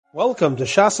Welcome to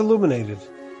Shas Illuminated.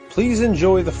 Please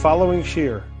enjoy the following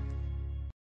shir.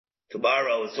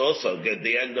 Tomorrow is also good,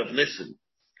 the end of Nisan.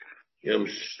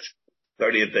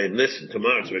 30th day of Nisan.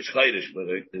 Tomorrow's Rosh Chodesh, but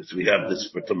we have this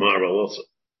for tomorrow also.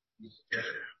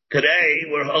 Today,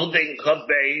 we're holding Chav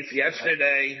Beis.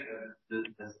 Yesterday.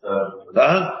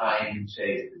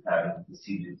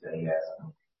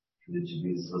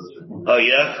 Oh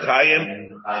yeah, Chaim?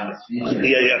 Chaim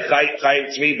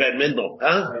Tzvi Ben Mindel.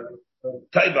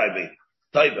 Taiba,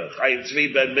 Chaim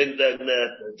Tzvi Ben Mindel,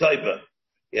 Taiba.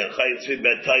 Yeah, Chaim Tzvi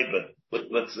Ben Taiba.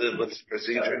 What's the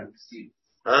procedure?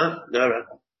 No.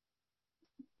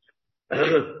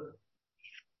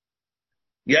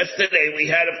 Yesterday we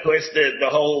had, of course,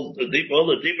 all the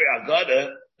Divrei Haggadah,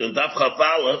 the Daf Chaf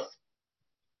Aleph,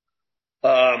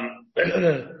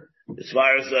 as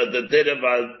far as the din of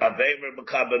Aveimer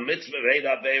Mechaba Mitzvah, Reid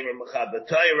Aveimer Mechaba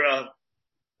Torah,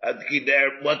 and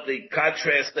what the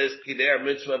contrast is, Kider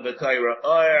Mitzvah V'Torah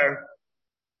Or,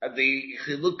 and the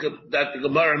chiluk that the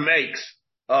Gemara makes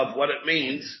of what it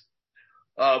means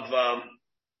of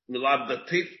Milav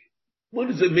Datif. What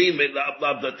does it mean?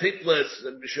 Milav Datiflis,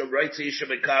 and Mishum Reitzi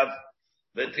Shemikav,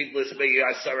 Datiflis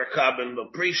Me'Yasarakab and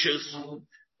Maprecious,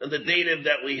 and the dative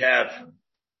that we have.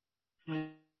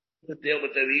 To deal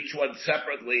with each one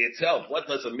separately itself. What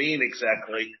does it mean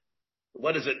exactly?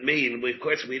 What does it mean? Of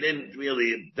course, we didn't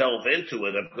really delve into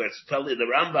it. Of course, totally the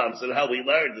Rambam said how we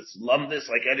learned. It's lumdus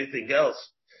like anything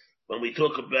else. When we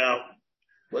talk about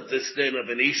what this thing of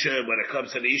an Isha, when it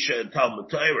comes to an Isha and Talmud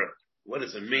Torah, what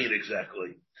does it mean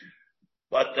exactly?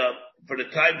 But for the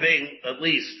time being, at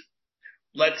least,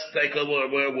 let's take a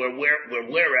look where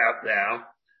we're at now,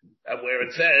 and where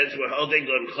it says we're holding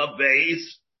on Chav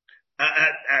Beis.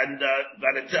 And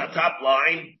by the top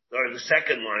line, or the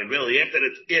second line, really, after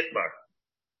it's Itmar.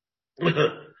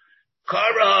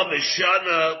 Kara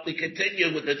Mishana, we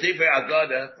continue with the Divrei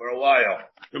Haggadah for a while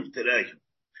today.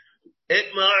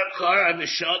 Itmar, Kara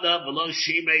Mishana, below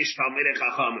Shimesh Talmidei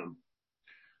Chachamim.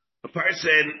 A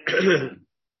person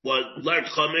learned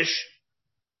Chumash,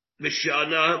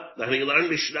 Mishana, and he learned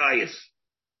Mishnayos.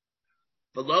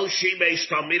 Below Shimesh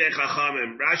Talmidei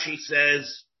Chachamim, Rashi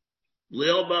says,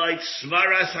 Lilbai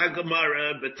Svaras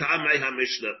HaGemara B'Tamei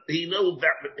HaMishnah. He knew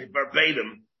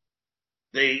verbatim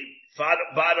the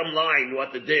bottom line,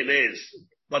 what the din is,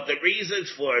 but the reasons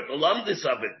for it, the lumdus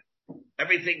of it,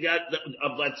 everything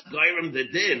of what's gairim the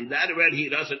din, that already he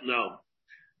doesn't know.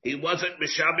 He wasn't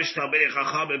Mishabish Talmidei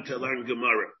Chachamim to learn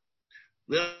Gemara.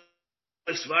 Lilbai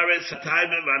Svaras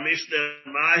HaTaimim HaMishnah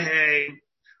Mahei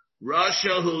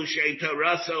Rashahu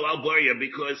Sheitaraso Al-Borya,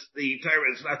 because the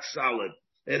Torah is not solid.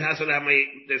 It hasn't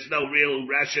there's no real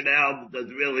rationale, there's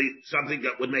really something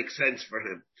that would make sense for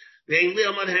him. And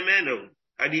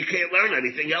you can't learn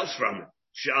anything else from it.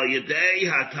 Shal Yadei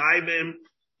HaTaimim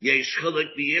Yesh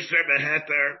Chiluk B'Yisr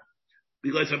B'Heter,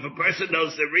 because if a person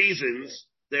knows the reasons,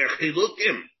 they're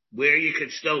chilukim, where you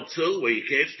can still to, where you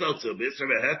can't still to, B'Yisr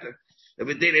B'Heter. If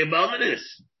it didimominus,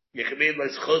 you can be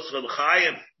like Chos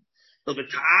V'Chayev,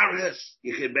 L'V'Taris,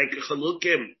 you can make a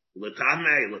chilukim,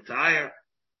 L'Tamei, L'Tayr.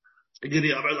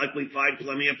 Like we find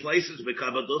plenty of places,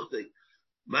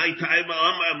 my time,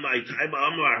 all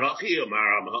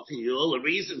the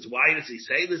reasons why does he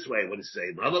say this way? What does he say?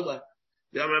 Another way.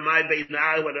 My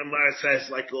now when Amar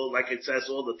says like it says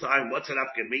all the time, what's an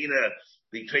afkamina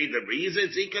between the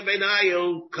reasons?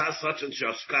 Such and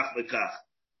such, kach v'kach.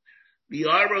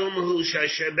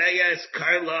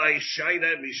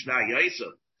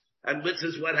 And this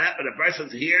is what happened. A person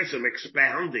hears him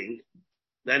expounding.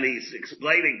 Then he's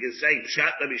explaining, he's saying,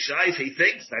 Pshat Nabishais, he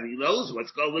thinks that he knows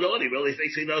what's going on. He really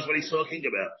thinks he knows what he's talking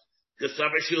about.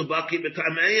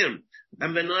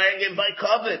 And denying him by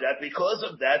covet. And because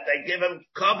of that, they give him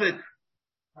covet.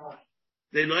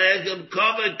 Denying him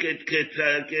covet,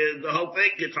 the whole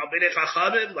thing, it's Talmidei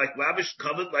Chachamim, like Rabish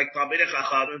covet, like Talmidei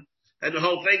Chachamim. And the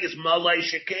whole thing is Malay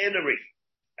chicanery.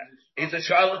 He's a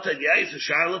charlatan. Yeah, he's a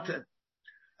charlatan.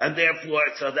 And therefore,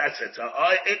 so that's it. So,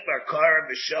 Itmar Kara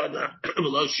Mishana,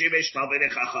 below Shimesh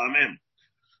Talmidei Chachamim.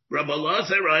 Rabbi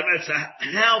Elazar Reimer, so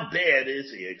how bad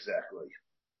is he exactly?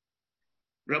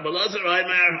 Rabbi Elazar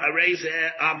Reimer, Hareze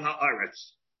Am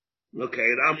Haaretz.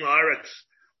 Okay, Am Haaretz.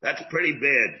 That's pretty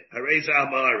bad. Hareze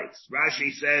Am Haaretz.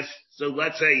 Rashi says, so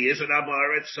let's say he isn't Am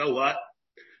Haaretz, so what?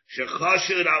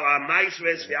 Shechashud al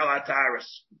HaMaisves v'al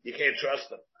HaTaris. You can't trust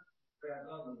him.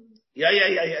 Yeah.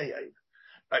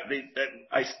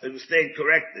 I was staying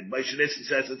corrected. Moshe Nissi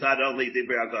says it's not only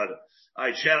Divrei Haggadah.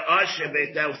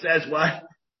 Alright, now says what?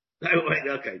 Wait,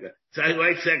 okay, good. So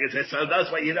wait a second. So that's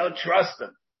why you don't trust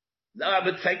him. No,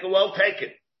 but won't take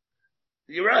it.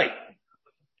 You're right.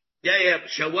 Yeah.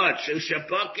 Shawat,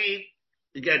 Shapaki,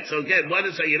 Again, what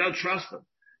is it? You don't trust him.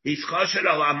 He's choshed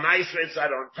on maisris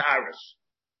on taras.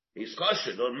 He's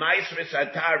choshed on maisris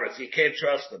on taras. You can't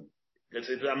trust him. Because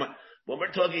when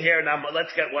we're talking here now,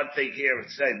 let's get one thing here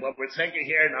and say, what we're thinking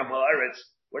here in Amaretz,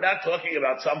 we're not talking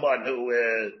about someone who,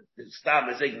 Stam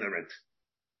is ignorant.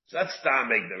 It's not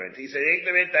Stam ignorant. He's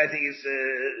ignorant that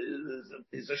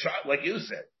he's a like you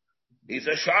said. He's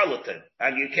a charlatan.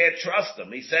 And you can't trust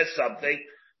him. He says something,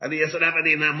 and he doesn't have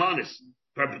any namanis.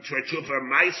 For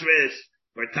maisris,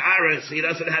 for taras, he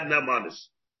doesn't have namanis.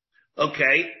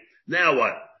 Okay. Now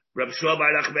what? Rab Shua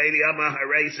bar Nachmani Amar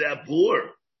Harei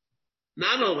Bur.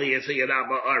 Not only is he an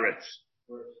Amaretz,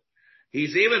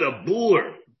 he's even a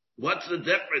boor. What's the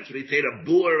difference between a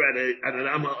boor and an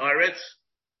Amaretz?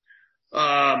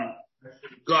 Garua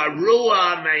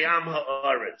meyam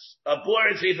haaretz. A boor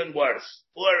is even worse.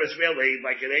 Boor is really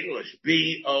like in English,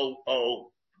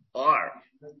 B-O-O-R.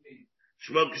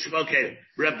 Shmoke.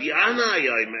 Rabbi Yana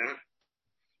yomer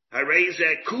harei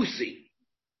zeh kusi.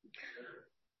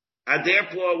 And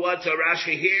therefore, what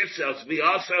Rashi here says,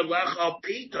 v'aser lecha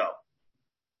pito.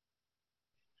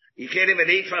 You can't even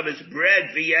eat from his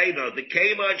bread, v'yeno. The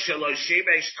kemod shelo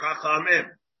shimesh chachamim.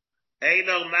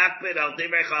 Eino makbid al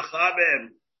divrei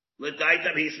chachamim.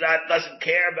 L'daitam, doesn't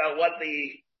care about what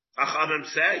the chachamim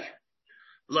say.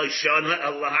 Lo shona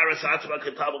al laharas atzma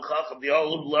k'tabel chacham. The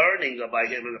whole learning about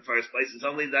him in the first place is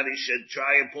only that he should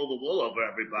try and pull the wool over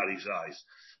everybody's eyes.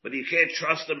 But you can't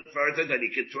trust him further than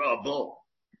you can throw a bull.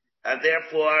 And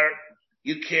therefore,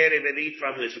 you can't even eat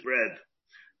from his bread.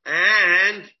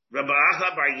 And Rabbi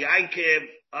Acha bar Yankiv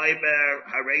Aimer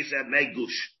Hareza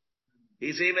Megush.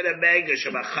 He's even a Megush,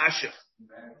 a Machashev.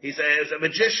 He's a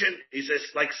magician. He's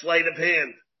like sleight of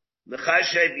hand.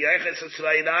 Machashev Yeches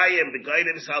Esleidayim, the guide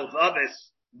himself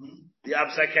Avis. The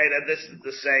Absakait, and this is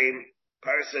the same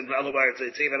person. In other words,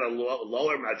 it's even a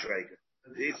lower Madrega.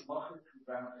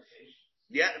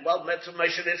 Yeah, well, that's what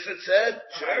Moshe Nissan said.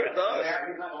 Sure, it does.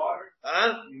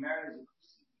 Huh?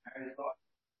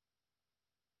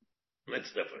 That's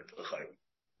different.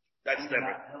 That's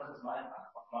different.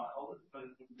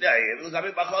 Yeah,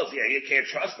 you can't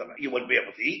trust them. You wouldn't be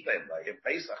able to eat them like in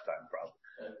Pesach time, probably.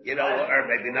 You know, or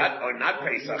maybe not, or not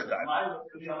Pesach time.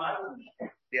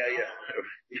 Yeah.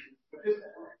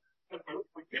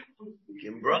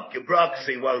 Gibrocks,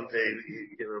 he won't,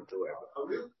 you don't have to worry about.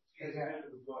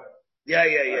 Yeah.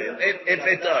 If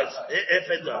it does,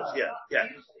 yeah.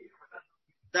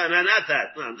 No, not that.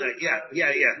 No,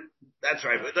 yeah. That's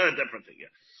right. But not a different thing.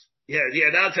 Yeah.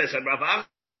 Now it says, Rav bar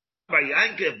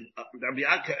Yankiv,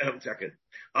 second.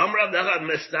 Amrav Nachad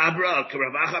Mistabra,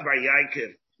 Rav Acha bar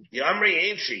Yankiv. Yamri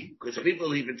ain't she? Because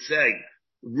people even say,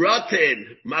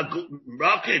 Rotten,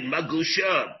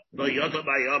 Magusha, Bayota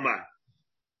Bayama.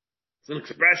 It's an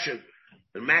expression,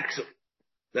 a maxim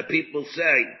that people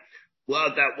say.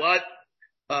 Well, that what?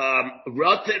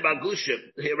 Rotten Magusha.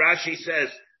 Here Rashi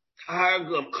says,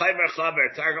 Targum Chayver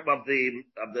Chaver, Targum of the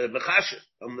Mechashev,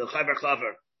 of the Chayver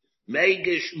Chaver.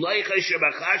 Megish Leichesh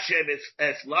Mechashev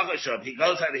es Lachashav. He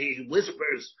goes and he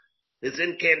whispers his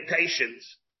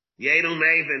incantations. Yenu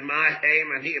Maven, Ma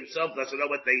Aim, and he himself doesn't know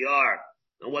what they are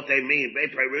and what they mean. Be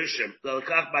Perushim.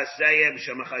 L'kach Basayim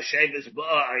Shemachashev is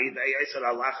Ba'ai, they Yisad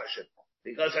Alachashav.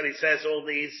 He goes and he says all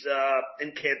these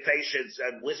incantations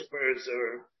and whispers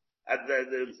or and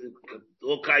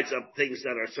all kinds of things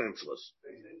that are senseless.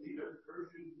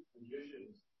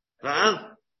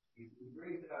 Huh?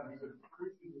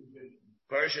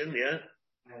 Persian, yeah.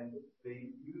 And they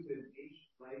use it in each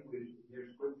language in their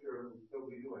scripture and still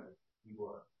be doing it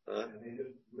before. And they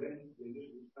just studied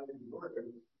the order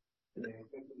and they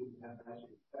expected it to have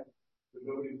actually effect, but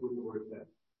nobody put the word that.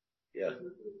 Yeah.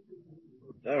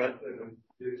 All right.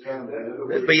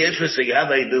 It'd be interesting how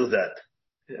they do that.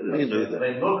 They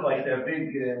look like they're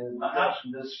big mahash,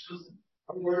 and that's just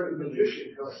a word of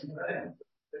magician.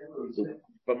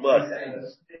 From what?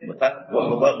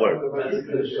 What word?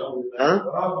 Huh?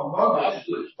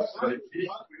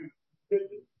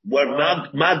 Word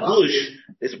magush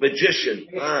is magician.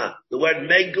 The word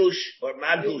megush or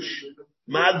magush.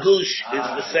 Magush is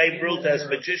the same root as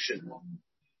magician.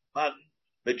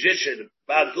 Magician,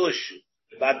 magician.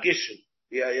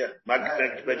 Yeah.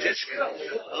 Magician.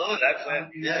 Oh, that's it.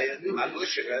 Yeah.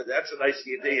 Magician. That's a nice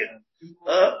idea.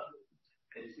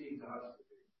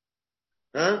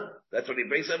 Huh? That's what he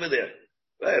brings over there.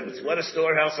 What a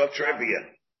storehouse of trivia.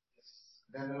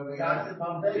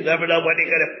 You never know when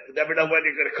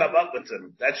you're gonna come up with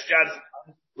them. That's John's.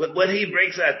 When he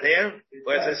brings that there,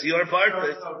 or is this your part?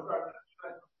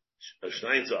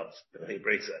 Steinsaltz. He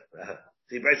brings that.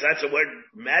 He brings that's the word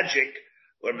magic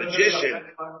or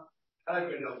magician.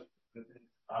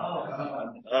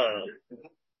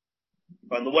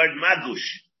 From the word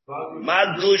magush.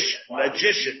 Magush,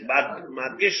 magician.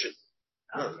 Magician.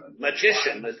 No,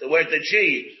 magician. The word the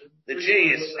G. The G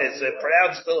is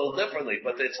pronounced a little differently,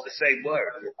 but it's the same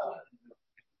word.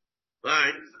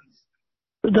 Right.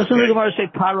 Doesn't the Gemara say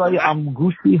Parai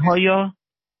Amgushi Hoya?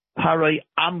 Parai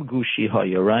Amgushi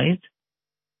Hoya, right?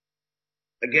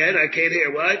 Again, I can't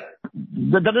hear what?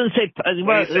 That doesn't say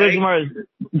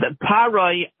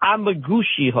Parai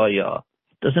Amagushi Hoya.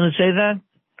 Doesn't it say that?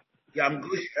 Yeah,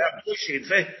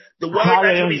 Amgushi. The word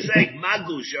actually saying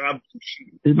Magush or Amgushi.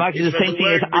 It's actually the same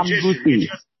thing as Amgushi.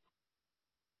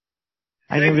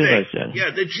 I didn't realize that.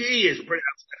 Yeah, the G is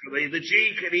pronounced differently. The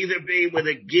G could either be with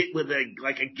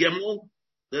like a gimel,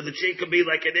 then the G could be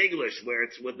like in English where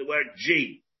it's with the word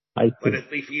G. But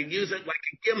if you use it like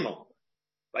a gimel,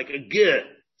 like a G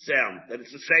sound, then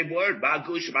it's the same word.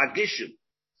 Magush, magician.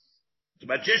 It's a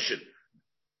magician.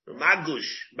 Magush,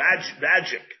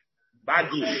 magic.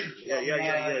 Magush.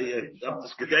 Yeah. Up to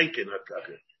Skadenkin.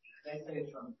 They say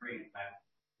it's from Greek.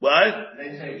 What?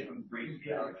 They say it's from Greek.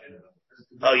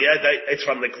 Oh yeah, it's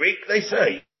from the Greek, they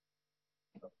say.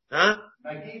 Huh?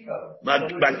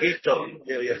 Magito.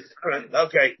 Yeah. All right.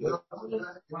 Okay.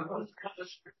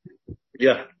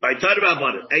 Yeah. I thought about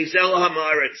one. Eisel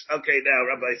Hamaretz. Okay, now,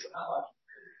 Rabbi.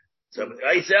 So,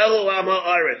 Eisel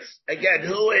Hamaretz. Again,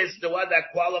 who is the one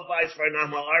that qualifies for an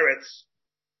Hamaretz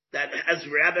that has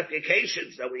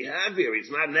ramifications that we have here?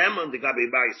 He's not Neman, the Gabi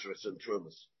Maestros and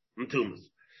Tumas.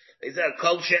 He said,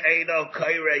 Kol she'eino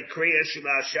kairei kriya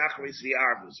shema shachris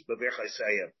v'arvus, b'virchai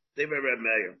sayim. Divrei Reb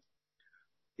Meir.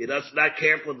 He does not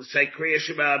careful to say kriya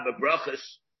shema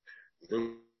b'brachas.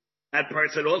 That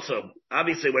person also,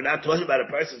 obviously we're not talking about a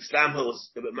person, stam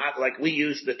who's, like we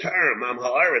use the term, am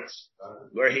haaretz,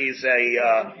 where he's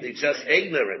just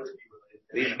ignorant.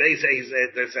 He's basically,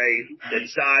 there's a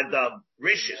inside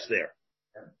rishis there.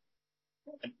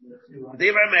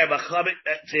 Divrei Meir,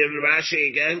 Rashi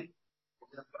again.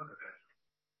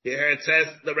 Here it says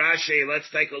the Rashi. Let's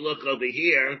take a look over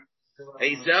here. Where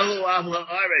he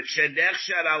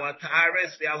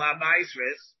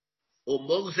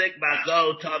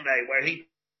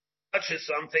touches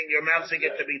something, you're mousing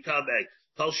it to be tamei.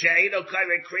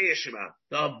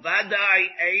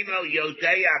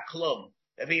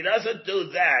 If he doesn't do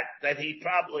that, then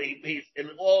he's in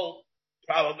all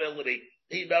probability,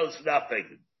 he knows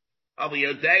nothing.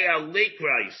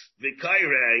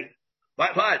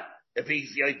 But if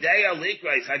he's Yodea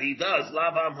Likrais and he does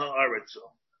Lavam Haaretz,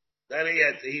 then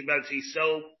he's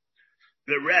so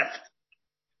bereft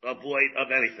of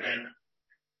anything.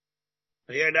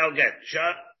 Here now again,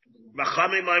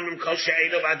 Machami Maimim Kol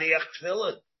She'eino B'Adiach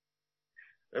Tefillin,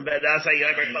 and B'Adasa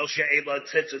Yomer Kol She'eino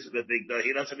Tzitzis B'Bigdo.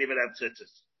 He doesn't even have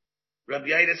tzitzis. Rabbi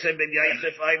Yedison Ben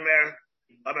Yosef Aimer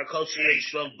Amar Kol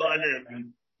She'eino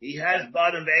Banim. He has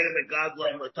Banim Ve'edim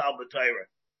Begadlam L'Tal B'Torah.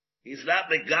 He's not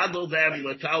megadol them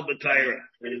l'tal b'tayra.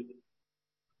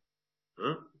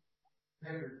 Huh?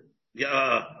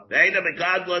 Yeah, they ain't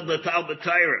megadol l'tal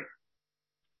b'tayra.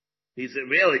 He's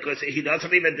really, because he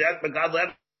doesn't even megadol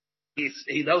them.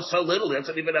 He knows so little. He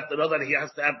doesn't even have to know that he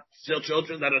has to have still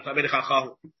children that are tamid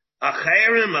chacham.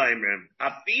 Achayrim aimrim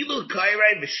afilu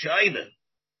kairei b'shayna.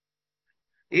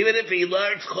 Even if he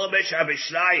learns chumash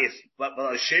abishnayis, but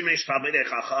shemish tamid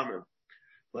chachamim.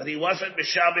 But he wasn't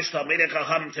Mishabish Talmidei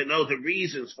Chacham to know the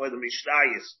reasons for the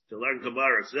Mishnayos, to learn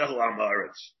Gemara, Zehu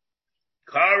Amaretz.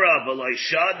 Kara v'lo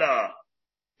shana,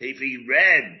 if he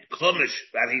read Chumash,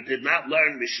 but he did not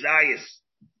learn Mishnayos,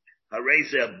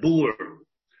 Hareze Bur.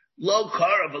 Lo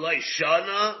Kara v'lo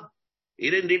shana, he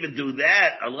didn't even do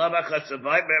that. Allah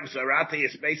b'chatzavai mem Zarati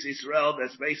Espeis Yisrael,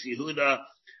 Espeis Yehuda,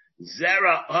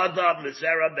 Zera Adam,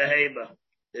 Zera Behema.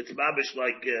 It's mabish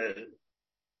like,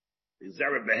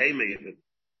 Zera Behema even.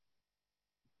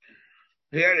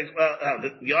 Here,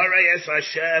 Yarei Es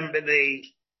Hashem b'nei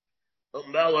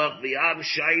Melech v'yam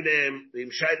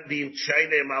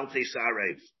shaydim alti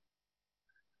sarev.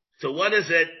 So what is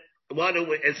it? What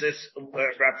is this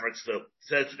reference to? It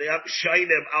says v'yam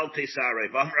shaydim alti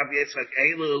sarev. Am Rabbi Yitzchak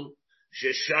Elu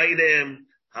sheshaydim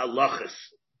halachas.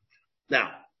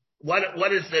 Now,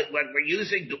 what is when we're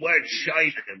using the word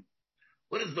shaydim?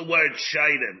 What is the word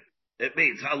shaydim? It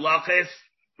means halachas,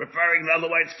 referring in other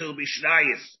words to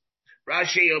mishnayos.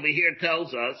 Rashi over here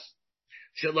tells us,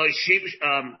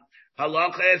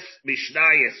 halachas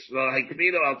mishnayos.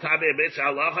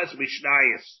 Halachas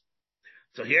mishnayos.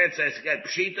 So here it says again,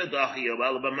 pshita dachi,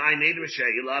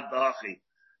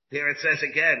 here it says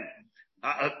again,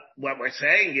 what we're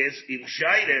saying is,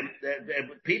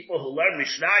 the people who learn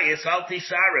mishnayos, alti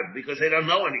sarib, because they don't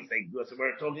know anything. Because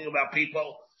we're talking about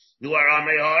people who are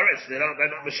amei haaretz, they're not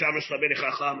mishamish labedi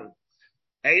chachamim.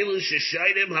 Elu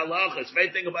sheshaydim halachas. They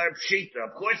think about pshita.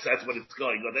 Of course that's what it's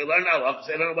going on. They learn halachas.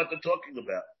 They don't know what they're talking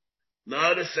about.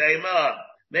 No, the same.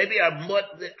 Maybe I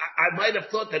might have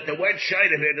thought that the word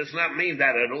shaydim here does not mean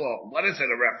that at all. What is it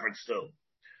a reference to?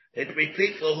 It be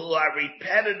people who are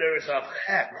repetitors of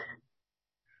chet.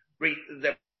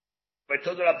 We're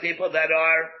talking about people that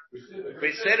are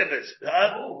recidivists.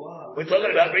 Huh? Oh, wow. We're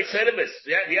talking about recidivists.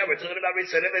 Yeah, we're talking about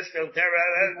recidivists.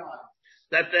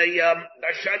 That they are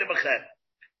shaydim b'chet.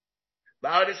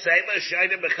 About the same as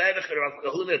shaydim b'chet, Rav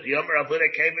Kahuna, the Yomer Avuna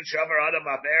came and Shavar Adam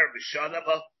Aber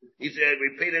B'Shanaba. He's a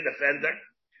repeated offender.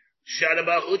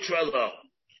 Shanaba Utralo.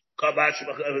 Kabash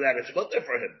that is mutter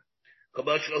for him.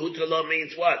 Kabash Utralo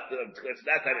means what? It's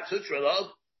not that it's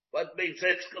Utralo, but means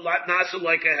it's nasu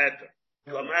like a heter.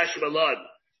 Kamash Malad.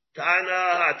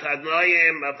 Tana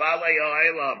Hatanoyim Avalei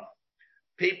Oilam.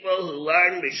 People who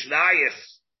learn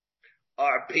Mishnayos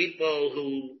are people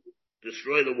who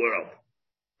destroy the world.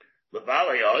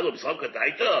 Mavalei Oilam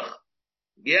Sokadaitach.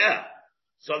 Yeah.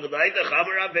 Sokadaitach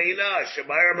Amar Avena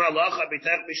Shemayim Halacha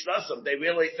B'Tech Mishnasam. They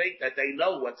really think that they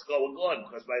know what's going on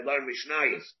because they learn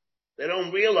Mishnayos. They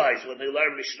don't realize when they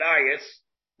learn Mishnayos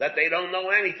that they don't know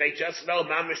anything. They just know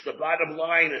mamish the bottom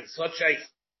line at such a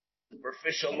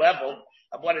superficial level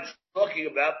of what it's talking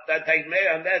about that they made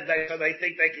on that so they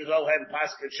think they can go ahead and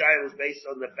pass the shilas based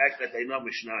on the fact that they know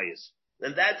Mishnayos.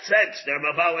 In that sense, they're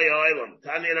Mavalei Oilam.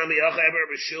 Tanya Nami Yochaber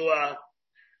B'Shua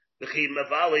V'chi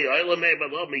Mavalei Oilam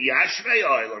Below Miyashvei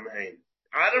Oilam Ein.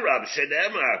 Adarab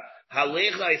Shedemar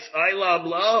Halichais Oilam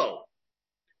Lo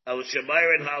El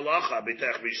Shemayrin Halacha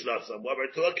B'Tech Mishnasam. What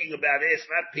we're talking about is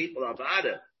not people of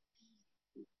Ada.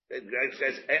 It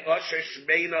says Osher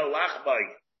Shmeina Lachbai.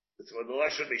 It's from the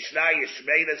Lashon Mishnah,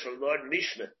 Yishmein is from Lord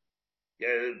Mishnah.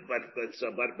 But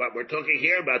we're talking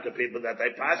here about the people that they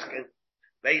paskin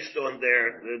based on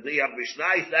their Liyach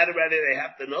Mishnayos. That already they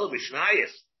have to know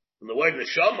Mishnayos. And the word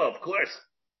Neshama, of course.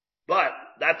 But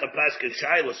not the paskin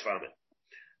shilas from it.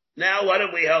 Now, what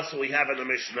else do we have in the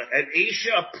Mishnah? An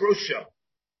Isha Prusha.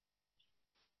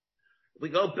 We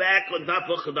go back on Daf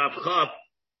Chav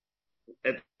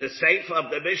at the Sefer of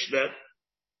the Mishnah.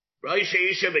 Rosh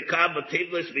Isha Mikab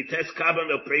Bativlis Vites Kaban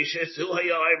Oprecious, who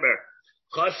Hayoimer,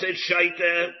 Chosid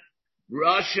Shaita,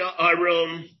 Rasha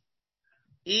Arum,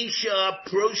 Isha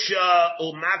Prusha,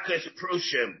 Umakas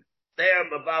Prushim. They are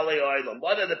Mavalei Oilam.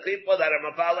 One of the people that are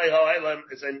Mavalei Oilam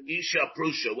is an Isha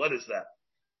Prusha. What is that?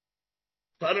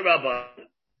 Tanarabba,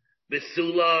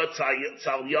 Bitsula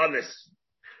Tzalyonis.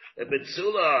 A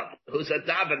Bitsula who's a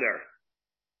Davener,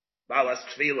 Balas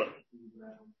Tfila.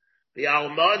 The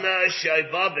Almana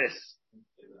Shaivavis,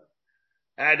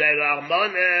 and an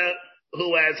Almana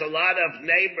who has a lot of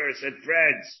neighbors and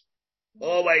friends.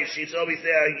 She's always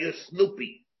there. You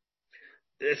Snoopy.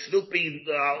 The Snoopy,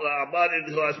 Almana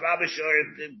who has Rabbi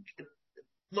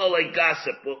more like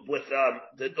gossip with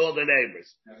all the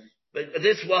neighbors. But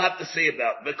this we'll have to see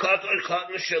about. We'll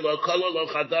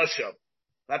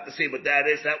have to see what that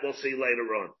is. That we'll see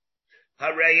later on.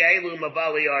 Harayelu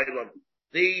Mavali Island.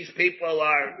 These people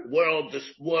are world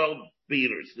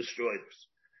beaters, destroyers.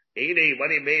 Ini, what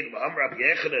do you mean? Amrab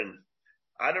Yechanan.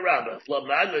 Adarabba.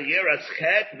 Flamanu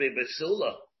Yeraschet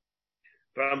Besula.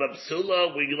 From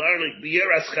Absula, we learn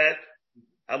Yeraschet,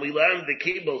 and we learn the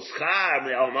Kibbutz Char,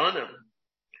 the Almana.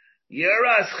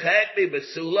 Yeraschet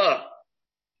Besula.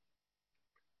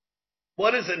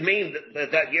 What does it mean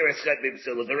that Yeraschet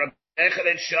Besula? The Rabbi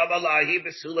Yechanan Shabalahi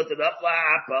Besula to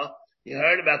Nafla. You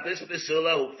heard about this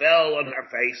Basula who fell on her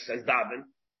face as Davin,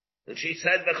 and she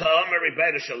said, "V'cha'omer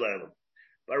Rebbeinu Shalom,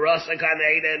 Barasa Gan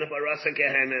Eden, Barasa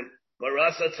Gehenim,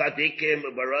 Barasa Tzadikim,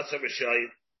 Barasa Rishayim."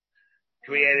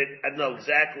 Created, I don't know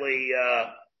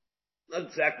not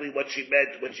exactly what she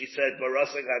meant when she said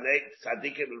Barasa Gan Eden,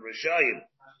 Tzadikim, and Rishayim. I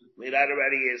mean, that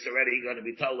is already going to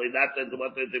be totally not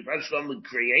what the Rebbeinu would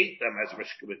create them as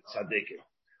Tzadikim.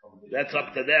 That's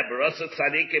up to them. Barasa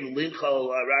Tzadikim,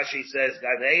 Linchol, Rashi says,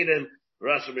 Gan Eden,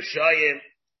 Barasa Rishayim.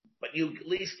 But you at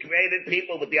least created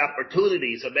people with the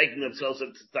opportunities of making themselves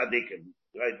into Tzadikim.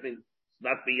 Right? I mean,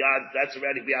 not beyond, that's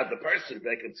already beyond the person.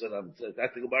 They can sit on,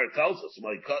 that's the Gemara tells us,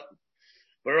 my cut.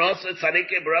 Barasa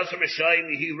Tzadikim, Barasa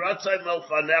Rishayim, he Ratzai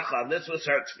Melfanecha, and this was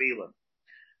her tefillah.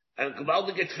 And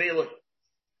Kabaldik tefillah,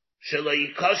 Shela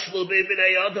Yikashlu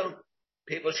B'Bnei Adam,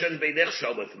 people shouldn't be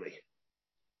nichshel with me.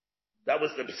 That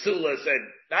was the Psula said,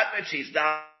 not that she's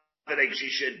not think she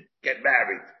should get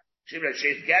married.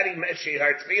 She's getting,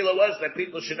 her tefillah was that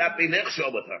people should not be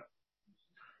nichshel with her.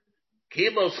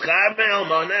 Kibos Charme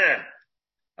Almaneh.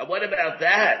 And what about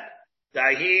that?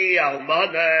 Dahi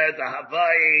Almaneh, the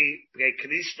Havai,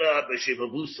 Krishna,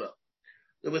 Beshivabusa.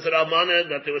 There was an Almaneh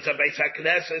that there was a Beis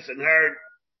HaKnesses and her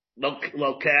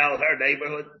locale, her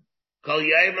neighborhood. Kol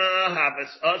Yema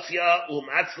Havas Osya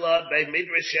Umatzla Be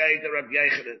Midrashay the Rabbi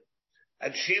Yechanan.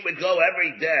 And she would go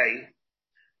every day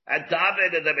and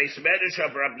daven in the Beis Medrash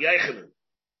of Rabbi Yechanan.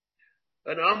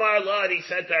 And Omar Lord, he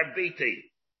said to her,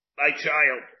 Biti, my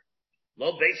child,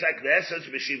 Lo Beis HaKnesses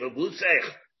B'Shiva Busech.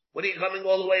 What are you coming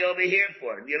all the way over here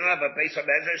for? You don't have a Beis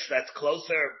HaMedrash that's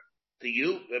closer to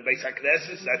you, a Beis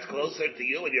HaKnesses that's closer to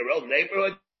you in your own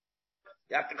neighborhood?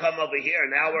 You have to come over here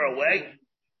an hour away?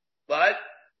 But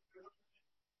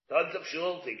tons of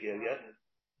shul to give you.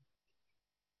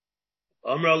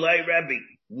 Amr Lei Rebbe,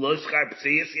 Lo Schar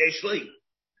P'siyas Yeshli.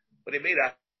 What do you mean?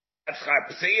 I have Schar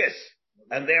P'siyas.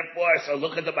 And therefore, so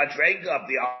look at the Madrega of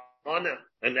the Almana.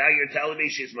 And now you're telling me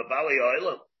she's Mabali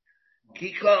Oilam.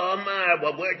 Kika Omar,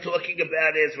 what we're talking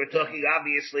about is, we're talking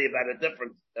obviously about a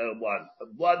different one.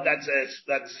 One that's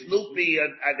sloopy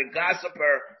and a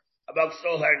gossiper amongst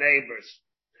all her neighbors.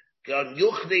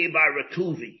 Yuchni Bar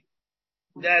Ratuvi.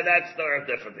 Yeah, that's not a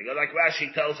different thing. Like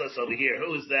Rashi tells us over here.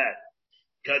 Who is that?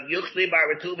 Yuchni Bar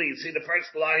Ratuvi. You see the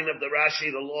first line of the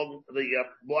Rashi, the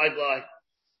wide line.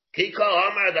 Kiko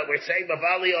Omar, that we're saying,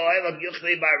 Mavali Oilam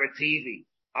Yuchni Bar Rativi.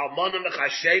 Almana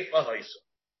Mechashefa Hoysa.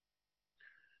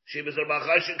 She was a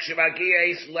Machashik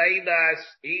Shimagiya Leinas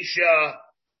Isha,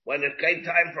 when it came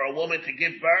time for a woman to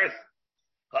give birth.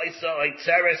 Hoysa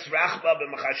Oitzeres Rachba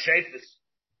B'Machashefis.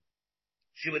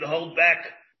 She would hold back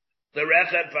the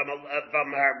rechet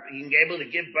from her being able to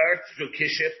give birth through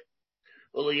Kishif.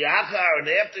 Uliyachar, and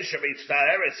after she reached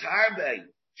Taheres Harbe,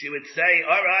 she would say,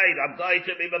 all right, I'm going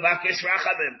to be Mavakish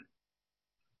Rachamim.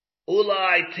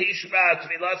 Ulai Tishma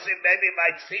Tfilasim, maybe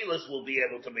my tefillas will be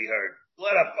able to be heard.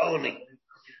 What a phony.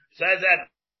 Says that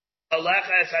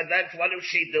Alachas, and that's what does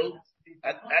she do?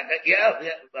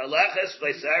 Alachas,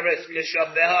 Lesaris,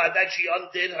 Kishabeha, and then she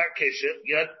undid her Kishif,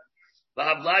 yet.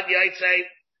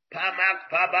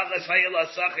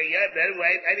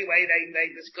 Anyway, they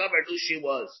discovered who she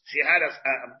was. She had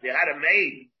a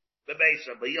maid, the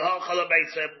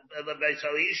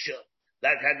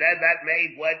that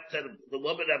maid went to the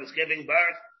woman that was giving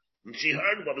birth, and she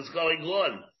heard what was going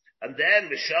on. And then,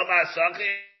 she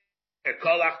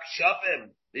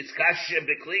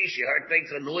heard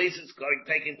things and noises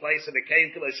taking place in the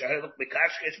cave to her.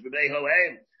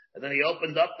 And then he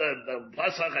opened up the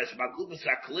Pasach as Makubas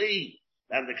Hakli,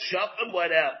 and the Kshafim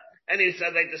went out. And he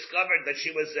said they discovered that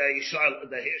she was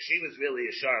she was really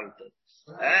a charlatan.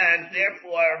 And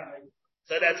therefore,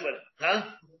 so that's what, huh?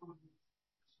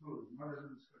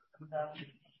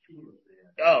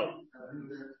 Oh.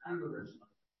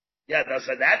 Yeah,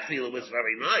 so that feeling was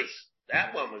very nice.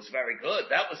 That one was very good.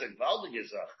 That was involving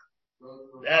himself.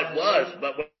 That was,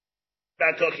 but we're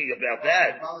not talking about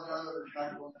that.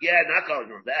 Yeah, not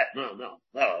going on that. No,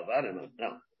 I don't know.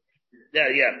 No.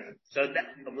 Yeah. So that,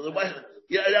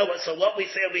 so what we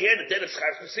say over here, the din of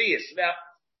Schar. Now,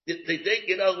 the thing,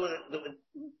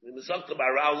 the Sotah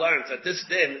Maral learns that this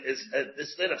din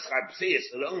of Schar,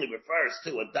 it only refers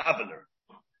to a davener.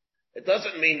 It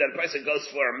doesn't mean that a person goes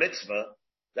for a mitzvah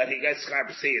that he gets Schar.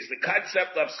 The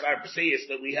concept of Schar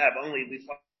that we have only we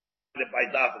find it by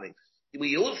davening.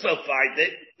 We also find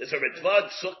it, there's a Ritva in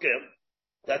Sukkah,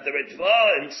 that the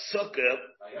Ritva in Sukkah,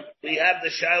 we have the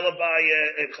Shaila by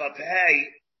Chapei,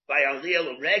 by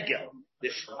Aliyah Regel.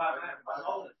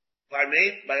 Pardon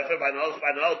me? By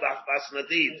Bas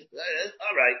Nadiv.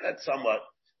 All right, that's somewhat.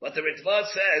 But the Ritva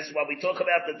says, when we talk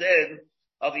about the din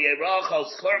of Yerachal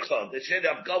Skorcha, the shit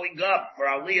of going up for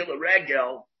Aliyah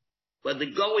Regel, but the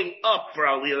going up for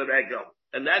Aliyah Regel.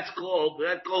 And that's called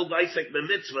Isaac the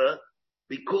Mitzvah,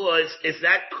 because is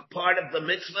that part of the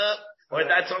mitzvah, or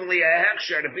that's only a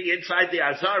hechsher to be inside the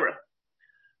Azara?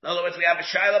 In other words, we have a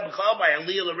Shaila B'chol by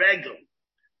Aliyah L'Regel.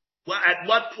 Well, at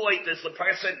what point does the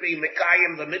person be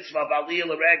Mekayim the mitzvah of Aliyah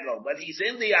L'Regel? When he's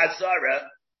in the Azara,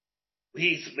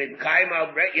 he's Mekayim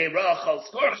al Yerachal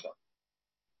Skorcha.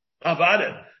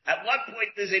 Avada. At what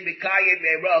point does he Mekayim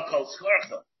Yerachal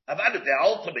Skorcha? Avada, the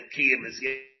ultimate kiyim is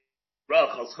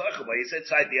Yerachal Skorcha, but he's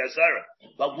inside the Azara.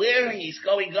 But where he's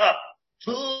going up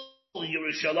to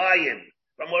Yerushalayim,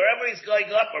 from wherever he's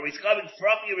going up, or he's coming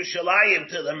from Yerushalayim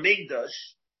to the Migdash,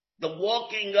 the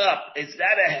walking up, is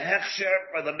that a hechsher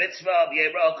for the mitzvah of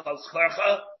Yerach Kol,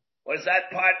 or is that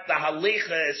part, the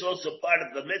halicha is also part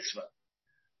of the mitzvah?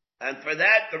 And for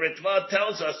that, the Ritva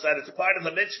tells us that it's part of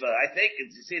the mitzvah. I think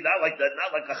it's, you see, not like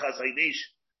a Chazanish.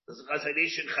 There's a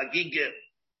Chazanish in Chagigah.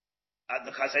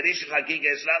 The Chazanish in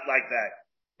Chagigah is not like that.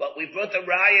 But we brought the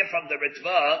raya from the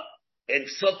Ritva in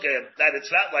Sukkah that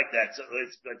it's not like that. So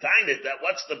it's the time that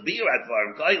what's the beer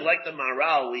advar? Going like the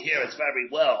Maral, we hear it's very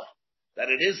well that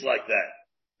it is like that.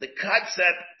 The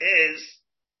concept is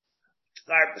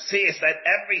see is that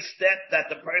every step that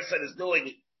the person is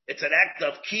doing, it's an act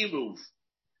of kiruv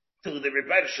to the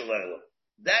Rebbeinu Shalom.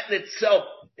 That in itself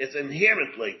is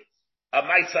inherently a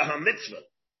Maisa HaMitzvah.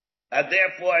 And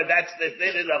therefore, that's the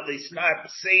dinim of the Skar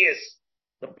P'siyas.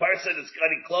 The person is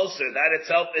getting closer. That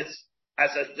itself is,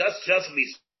 as a just be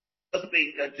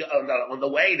on the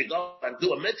way to go and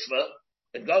do a mitzvah,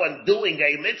 and go and doing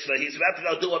a mitzvah. He's about to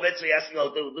go do a mitzvah, he has to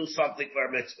go do something for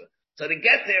a mitzvah. So to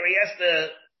get there, he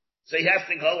has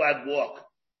to go and walk.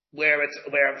 Where if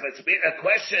it's a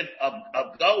question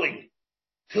of going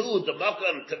to the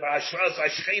Makom, to Hashras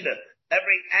HaShechina,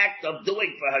 every act of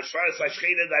doing for Hashras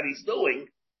HaShechina that he's doing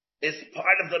is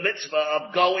part of the mitzvah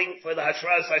of going for the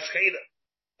Hashras HaShechina.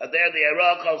 And there the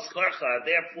Erah calls Korcha.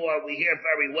 Therefore, we hear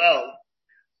very well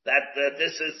that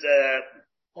this is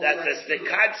the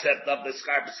concept of the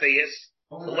Skar P'siyas.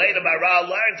 The way the Maral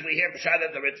learns, we hear Pshat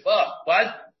the Ritva. What?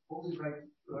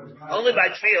 Only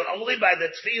by the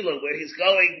Tefillah, where he's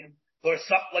going for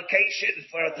supplication,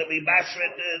 for it to be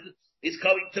mashrit. He's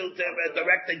going to a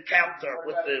direct encounter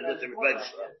with the Rebbeinu.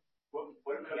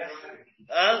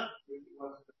 Huh?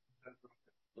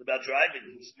 What about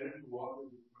driving?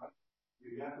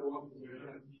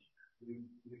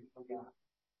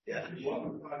 Yeah.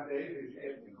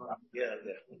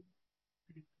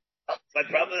 But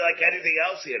probably like anything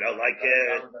else, like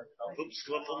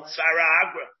from Sarah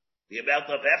Agra, the amount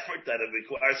of effort that it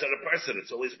requires on a person,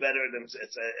 it's always better and it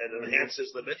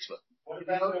enhances the mitzvah. What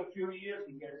about a few years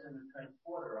he gets in the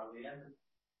transporter on the end?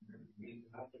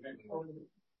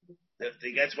 If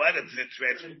he gets what?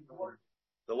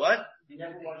 The what? He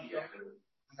never watched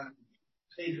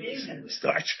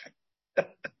Star Trek.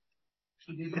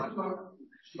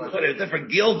 What a different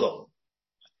Gilgal.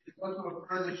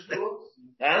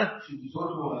 Huh?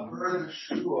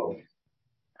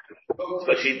 That's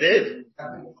what she did.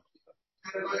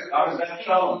 How was that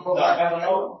show? I don't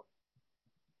know.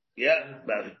 Yeah,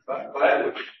 about it.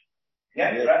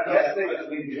 Yesterday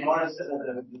we wanted to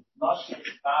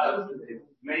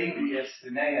maybe it's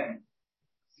the name.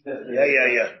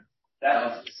 Yeah.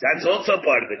 That's also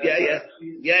part of it.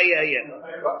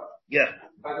 Yeah.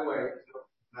 By the way,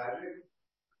 magic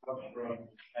comes from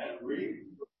Greek,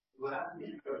 Latin,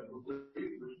 because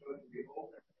Greek was supposed to be old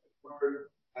word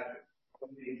magic from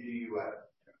the G-U-S.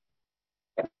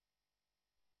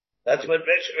 That's what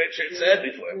Richard said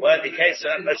before. Well, in case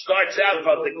it starts out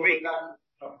from the Greek.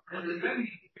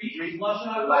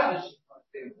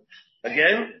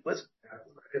 Again? What's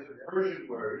It's a Persian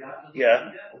word.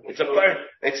 Yeah. It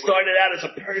started out as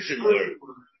a Persian word.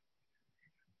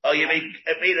 Oh, you mean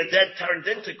it then turned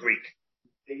into Greek?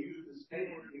 They use the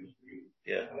same word in Greek.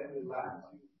 Yeah. And in Latin,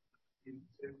 use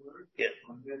the same word.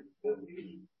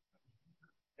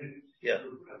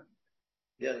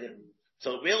 Yeah.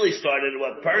 So it really started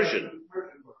with Persian.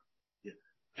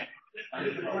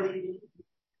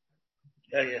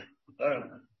 Yeah. All right.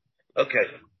 Okay.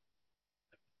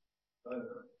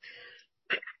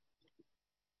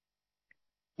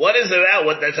 What is it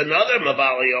about? There's another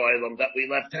Mavali Oilam that we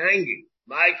left hanging.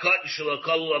 My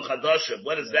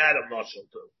what is that a muscle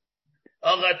to?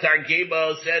 Allah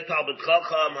Targibo said Talmud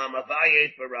Chacham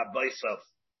Hamavayet for Rabbi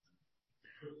Sotah.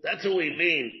 That's what we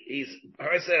mean.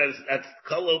 Her says that's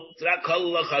it's not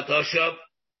Kalula Chadosha.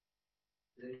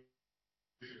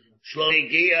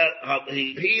 Shloigia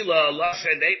Hipila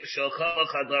Lasha Nate Shalchala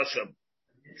Chadosha.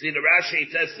 See the Rashi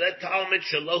says that Talmud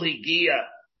Shalohigia.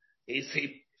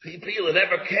 Hipila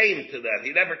never came to that.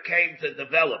 He never came to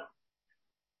develop.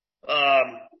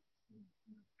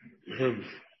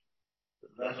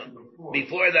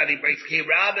 Before that, he breaks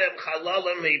Kirabim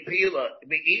Chalalim Hipila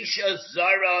Beisha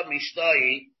Zara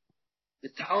Mishtai. The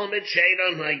Talmud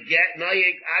Shainon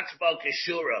Nayig Atzbal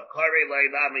Kishura Kari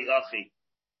Lailami Hachi.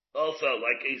 Also,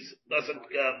 like he doesn't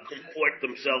comport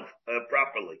himself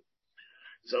properly.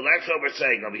 So that's what we're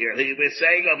saying over here. We're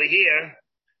saying over here,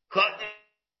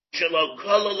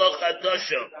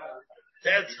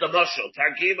 that's the mushal.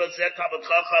 Targiba said Talmud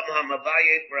Chacham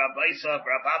Hamavayet for Abaisa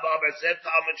for Ababa said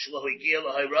Talmud Shlohigia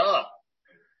Lahira.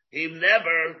 He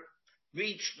never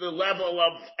reached the level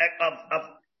of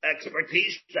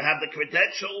expertise to have the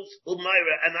credentials.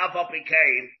 Umayra and Abba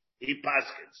became he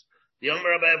paskins. The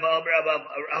Omer Abuda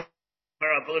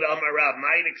Omer Rab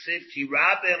might exist. He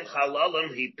rabim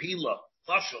chalalim he pila.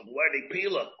 Mushal, the word he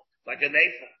pila, like a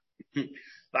nathan.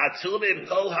 Batsumim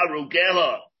kol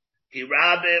harugeha.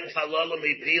 Kirabim chalalim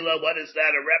hipila. What is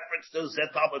that a reference to?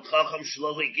 Zetalmud chacham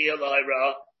shlohi gia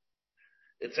lahira.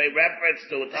 It's a reference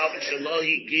to a talmud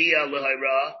shlohi gia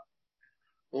lahira.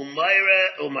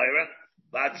 Umayra.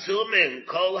 Batsumim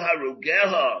kol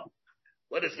harugeha.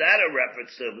 What is that a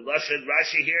reference to? Lashon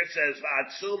Rashi here says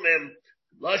Batsumim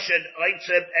Loshen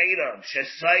oitzeb Edom,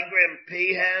 shesaygrim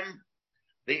pihem,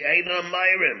 the Edom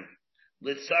myrim,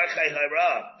 litzarchei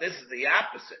hara. This is the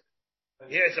opposite.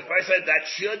 Here's a person that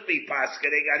should be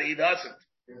paskening and he doesn't.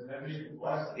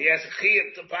 He has a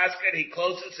chiyuv to pasken, he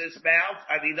closes his mouth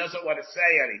and he doesn't want to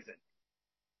say anything.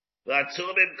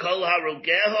 Latzumin kol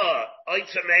harugeha,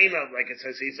 oitzem Edom, like it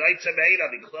says, he's oitzem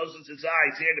Edom, he closes his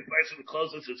eyes. Here the person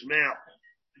closes his mouth.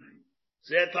 He's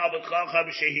the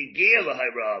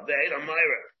Edom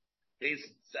myrim. He's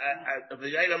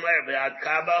the Edom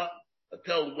myrim,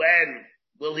 until when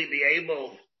will he be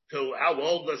able to, how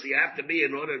old does he have to be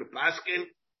in order to paskin?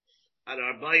 And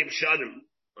Arbaim Shanim,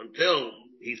 until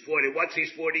he's 40. Once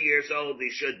he's 40 years old,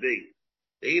 he should be.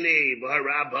 He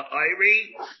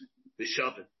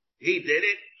did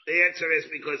it. The answer is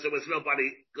because there was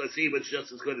nobody, because he was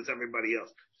just as good as everybody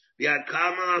else.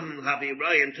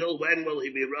 Until when will he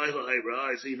be Roy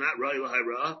Lahira? Is he not Roy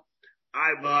Lahira?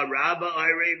 Rabba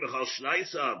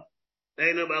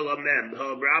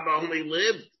only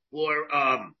lived for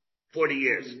 40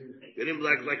 years. You didn't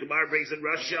like the Gemara brings in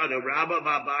Russia, the Rabba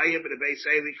Vabayim and the Beis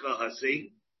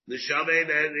Kahasi, the Shaman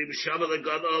and the Shaman the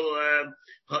Gadol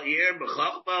Ha'ir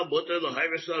B'chachma Mutter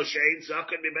L'Hayraso Shein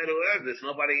Zaken B'Bedu. There's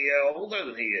nobody older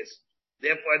than he is.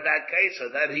 Therefore, in that case, so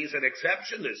that he's an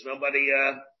exception. There's nobody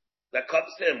that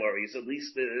comes to him, or he's at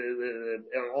least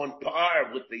on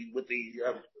par with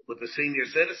the senior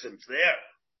citizens there.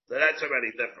 So that's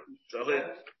already different. So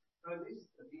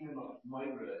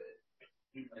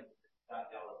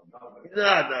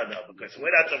no, because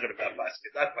we're not talking about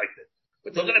basket, not like that.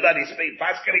 We're talking about his feet,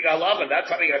 basketing halacha. That's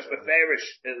something that's the fairish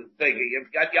thing.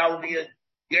 You've got Yalabi,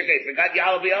 forgot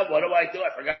Yalabi, what do I do?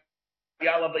 I forgot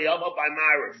Yalabi by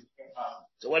Myriv.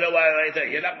 So what do I do?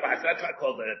 You're not pas. That's not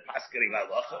called the basketing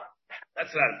halacha. That's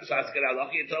not basketing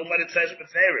halacha. You're talking what it says for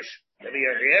fairish. Maybe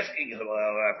you're asking,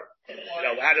 however,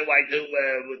 how do I do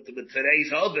with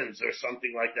today's ovens or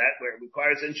something like that, where it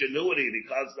requires ingenuity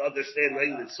because to understand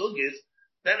the sugis,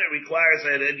 then it requires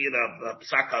an Indian of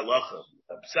psak halacha,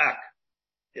 a psak.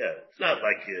 Yeah, it's not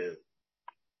like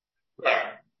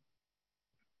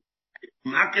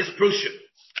Makis Prushim.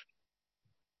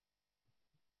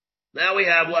 Now we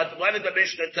have what did the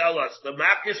Mishnah tell us? The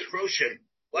Makis Prushim.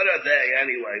 What are they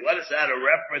anyway? What is that a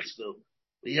reference to?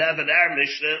 We have in our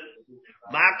Mishnah,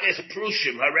 Makis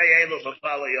Prushim, Harei Elo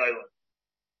Fafala Yoyla.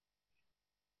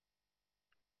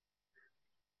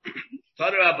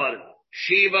 Tadarabban,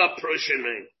 Shiva Prushim.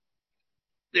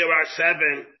 There are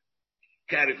 7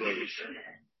 categories.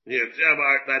 Here,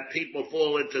 that people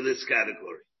fall into this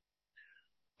category.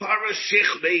 Parish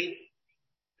Shichvi,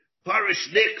 Parish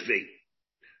Nikvi,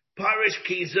 Parish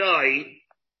Kizai,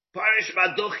 Parish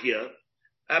Maduchya,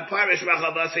 and Parish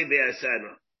Machavasi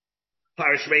Be'asena.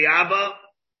 Parish Meyaba,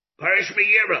 Parish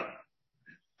Meyira.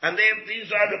 And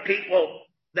these are the people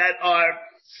that are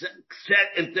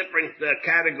set in different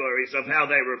categories of how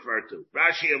they refer to.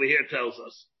 Rashi over here tells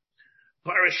us.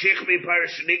 Parish Shichvi,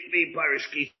 Parish Nikvi, Parish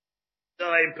Kizai,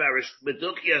 Parish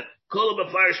Medukia, Kulaba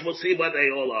Parish, we'll see what they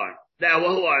all are. Now,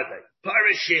 who are they?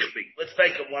 Parish Shichvi. Let's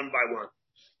take them one by one.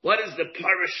 What is the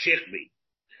Parish Shichvi?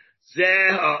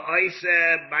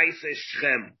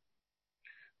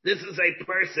 This is a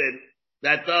person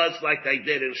that does like they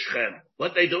did in Shechem.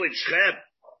 What they do in Shechem?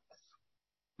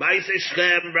 Maise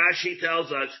Shechem, Rashi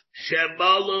tells us,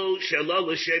 Shemalu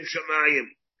Shalol Shem Shemayim.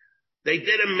 They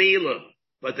did a Mila,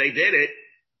 but they did it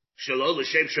Shalol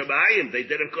L'Shem Shamayim. They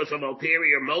did it because of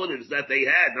ulterior motives that they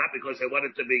had, not because they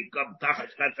wanted to become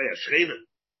Tachas Katfei Ashchina.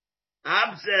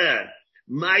 Abzeh,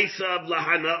 Maisav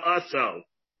Lahana Aso.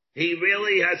 He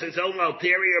really has his own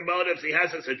ulterior motives. He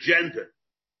has his agenda.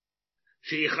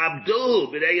 Shechabdu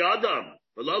B'nei Adam.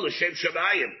 Below L'Shem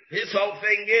Shamayim. His whole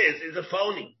thing is he's a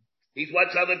phony. He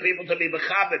wants other people to be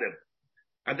mechabed him.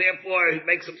 And therefore he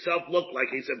makes himself look like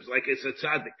he's a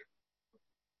tzaddik.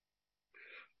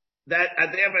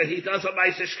 And therefore he does a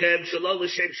Ma'aseh Shechem, Shalol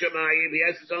L'Shem Shamayim, he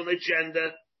has his own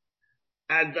agenda,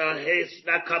 and his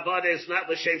kavod is not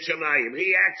L'Shem Shamayim.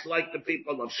 He acts like the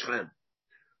people of Shechem.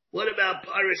 What about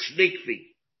Parish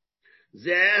Nikvi?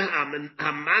 Zeh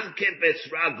Hamanke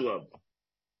B'Sraglov.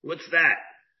 What's that?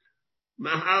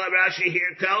 Mahala Rashi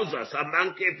here tells us,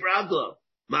 Hamanke B'Sraglov.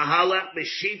 Mahala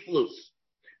B'Shiflus.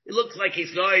 It looks like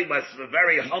he's going with a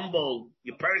very humble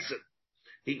person.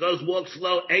 He walks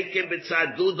slow, Eikim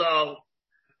B'Tzad Gudal.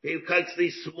 He takes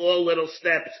these small little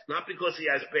steps, not because he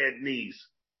has bad knees,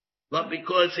 but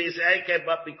because he's Eikim,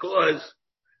 but because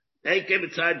Eikim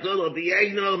B'Tzad Gudal,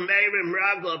 V'yeino Meirim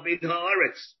Ragla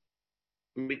B'Ha'aretz.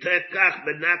 Because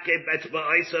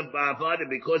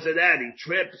of that, he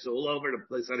trips all over the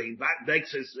place, and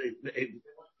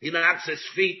he knocks his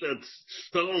feet on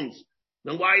stones.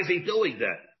 Then why is he doing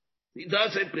that? He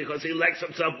does it because he likes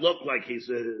himself look like he's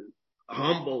a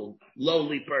humble,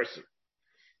 lowly person.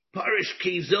 Parish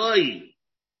kizoi.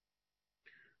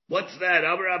 What's that?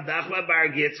 Abraham Nachman bar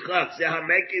Yitzchak. Zeha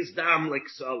mekis dam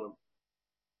l'ksolim.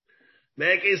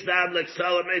 Mekis dam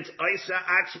l'ksolim means oisa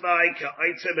atzmai ka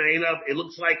oitza meinav. It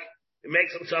looks like, it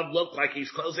makes himself look like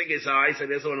he's closing his eyes and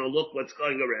doesn't want to look what's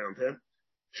going around him.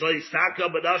 So he's staka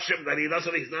b'noshim, that he's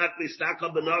not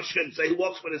staka b'noshim, so he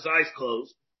walks with his eyes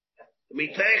closed.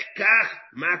 Because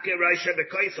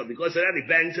of that he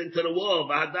bangs into the wall.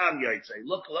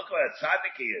 Look what a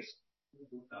tzaddik he is.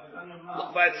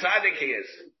 Look what a tzaddik he is.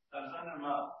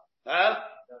 Huh?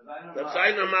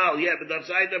 Dafzai normal, yeah, but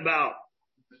Dafzai normal.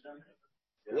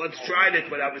 I once tried it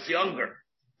when I was younger.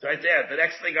 It's right there. The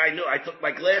next thing I knew, I took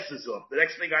my glasses off. The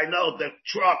next thing I know, the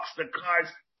trucks, the cars,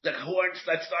 the horns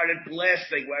that started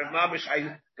blasting. Where mamish,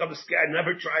 I scared. I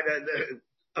never tried that.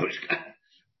 I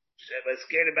was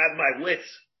scared about my wits.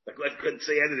 Like I couldn't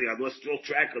say anything. I lost all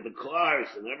track of the cars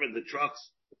and everything, the trucks.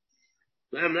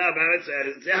 No, man,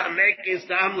 it's make his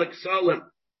dam like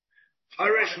solemn.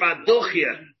 Harish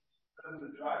maduchia.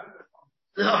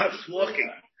 No, I was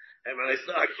walking. And when I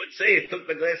saw, I couldn't see it. Took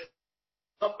the glass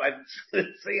up. I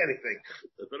didn't see anything.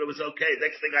 I thought it was okay.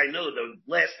 Next thing I knew, the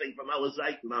blasting from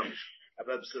Alazite mamish. I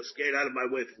was so scared out of my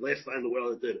wits. Last time in the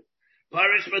world I did it.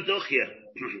 Harish maduchia.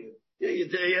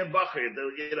 You're Bacher,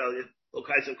 all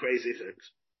kinds of crazy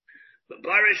things. But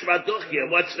Barish Maduchya,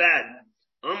 what's that?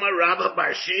 Omar Rabba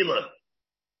Bar Shila.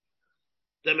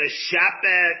 The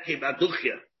Meshape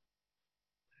Kibaduchya.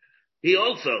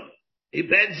 He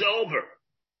bends over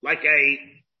like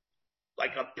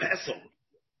a pestle.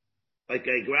 Like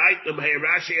right? The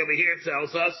Rashi over here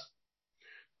tells us,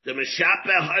 the Meshape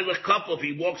Hailach Couple, if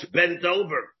he walks bent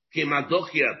over,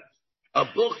 Kimaduchya. A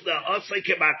buchna also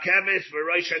kemakeves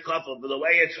v'roisha kafel, but the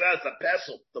way it's says, the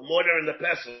pestle, the mortar and the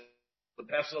pestle. The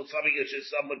pestle is something which is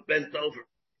somewhat bent over.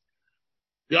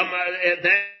 Then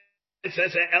it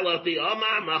says, Eloti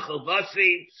Oma,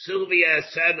 Machovasi, Sylvia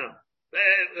Sena.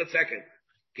 A second.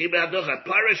 Kibaducha,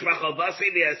 Parish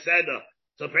Machovasi Viasena.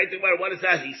 So, what is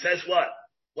that? He says what?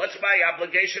 What's my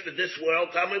obligation to this world?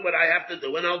 Tell me what I have to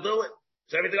do and I'll do it.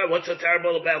 So everything, what's so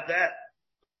terrible about that?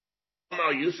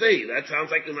 Oh, you see, that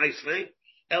sounds like a nice thing.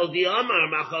 El Diamar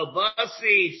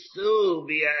Machalbasi Su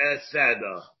Via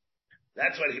Eseda.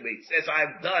 That's what he means. Says,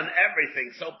 I've done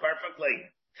everything so perfectly.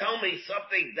 Tell me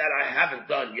something that I haven't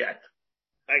done yet.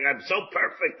 Like, I'm so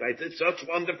perfect. I did such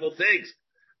wonderful things.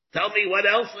 Tell me what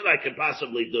else that I could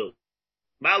possibly do.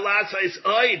 Malasa is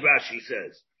Oid, Rashi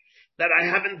says, that I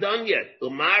haven't done yet.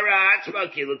 Umara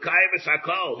Atzmaki Lukayim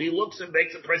Sakol. He looks and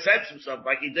makes and presents himself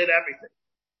like he did everything.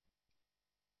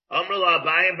 Amrullah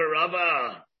Abayim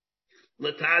Barava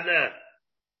Latana.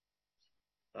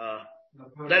 No,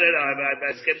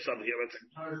 I skipped something here.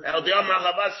 El Diom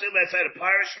Machabasim, I said,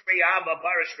 Parish Miyaba,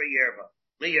 Parish Miyerba.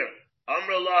 Mir.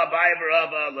 Amrullah Abayim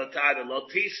Barava Latana.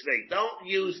 Lotisne. Don't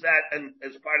use that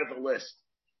as part of the list.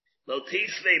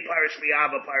 Lotisne, Parish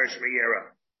Miyaba, Parish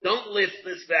Miyera. Don't list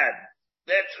this, that.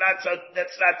 That's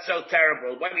not so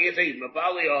terrible. What do you think?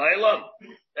 Mabali Ohelam?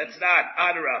 That's not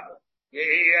Adarabah.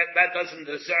 That doesn't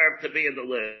deserve to be in the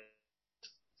list.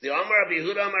 The Omer of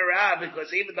Yehuda Amara,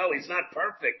 because even though he's not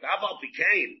perfect, Aval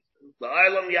became the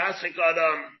Olam Yasik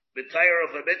Adam B'Tayr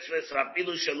of a mitzvah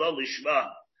Afilu Shalom Lishma.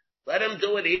 Let him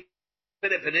do it even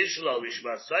if it is Shalom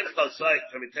Lishma. Saich Lo Saich,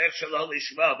 Chamitech Shalom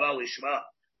Lishma, Aval Lishma,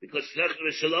 because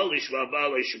Shalom Lishma,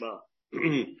 Aval Lishma.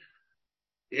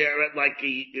 Here,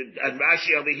 and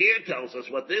Rashi over here tells us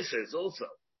what this is also.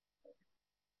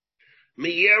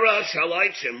 Miyera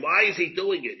Shalaitchim. Why is he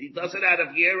doing it? He does it out of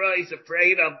Yera. He's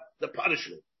afraid of the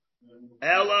punishment.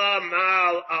 Ella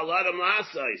Mal Aladam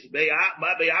Lasais.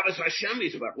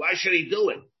 Why should he do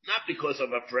it? Not because of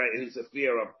his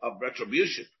fear of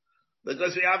retribution.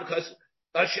 Because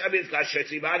Hashem is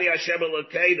Kashetzivadi Hashem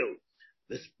Elokeinu.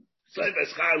 This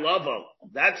Sky Lovo.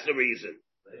 That's the reason.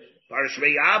 Parish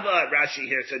Meyava, Rashi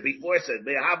here said before, said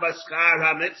Meyava Skar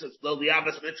HaMitzvah, lo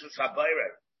Liavas Mitzvah Sabayre.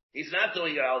 He's not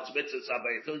doing else Mitzvah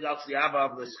Sabayre, he's doing else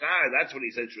Liava of the Skar, that's what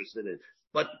he's interested in.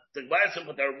 But the lesson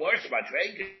with their worst much,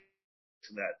 right?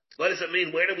 What does it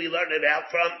mean? Where do we learn it out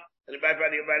from?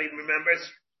 Everybody remembers?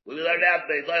 We learned out,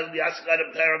 they learned the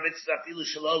Askadim Torah Mitzvah, Filu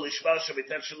Shalom Lishma,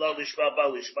 Shemitev Shalom Lishma,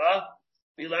 Ba Lishma.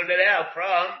 We learned it out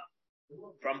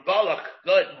from Balak,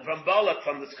 good, from Balak,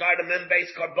 from the Skar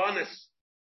Mem-based Karbonis.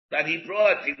 That he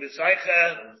brought, he was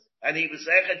Eicha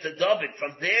to David.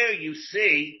 From there you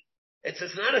see, it's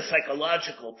not a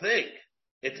psychological thing.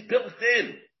 It's built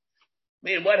in. I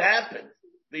mean, what happened?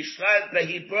 He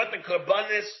brought the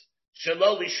Karbanis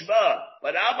Shalom Lishma.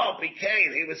 But Amal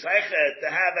became, he was to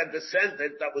have a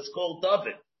descendant that was called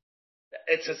David.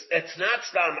 It's not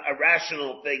some a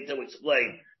rational thing to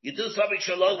explain. You do something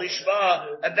Shalom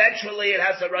Lishma, eventually it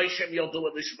has a Rishim, you'll do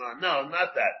it Lishma. No,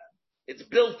 not that. It's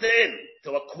built in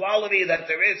to a quality that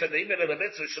there is, and even in the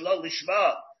mitzvah Shalom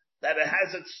Lishma, that it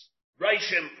has its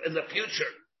Rishim in the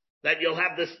future, that you'll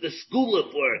have the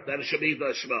schooler for it, that it should be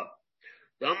the Shema.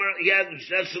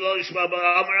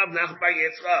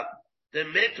 The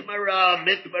mitmara,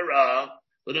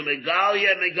 with the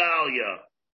megalia.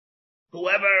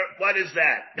 Whoever, what is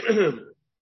that?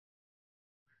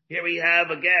 Here we have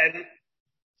again,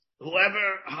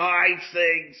 whoever hides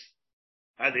things,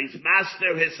 and he's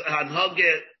master his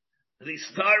hanhogit, these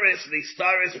taris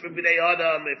from B'nai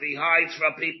Adam, if he hides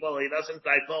from people, he doesn't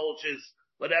divulge his,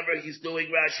 whatever he's doing,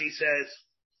 Rashi says,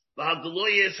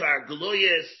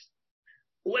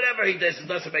 whatever he does, it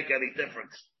doesn't make any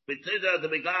difference. The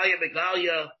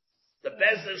Megalia, the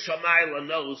Bezdin Shamayla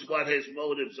knows what his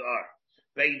motives are.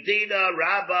 Beidina,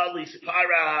 Rabba,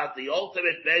 Lispara, the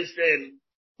ultimate Bezdin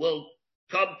will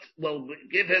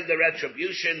give him the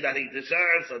retribution that he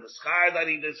deserves, or the schar that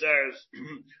he deserves.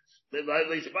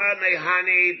 Lispara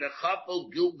Mehani, the Chafel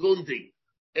Gundi.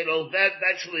 It'll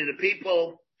eventually, the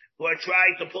people who are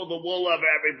trying to pull the wool over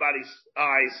everybody's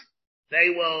eyes,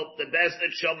 the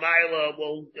Bezdin Shamayla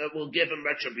will give him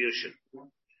retribution.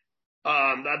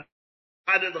 The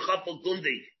Chafel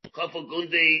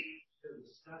Gundi,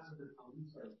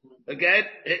 again,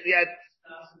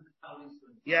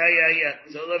 yeah.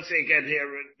 So let's see again here,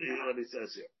 what he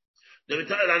says here. The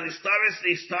Staris,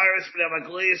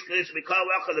 we call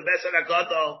welcome the Bezdin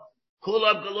Agadol,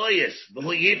 Kulab Galoyis,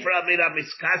 V'hu Yifra Mina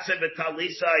Miskatse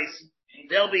V'Talisais.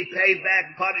 They'll be paid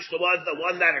back, punish the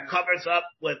one that are covers up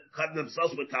with, cutting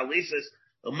themselves with talisas.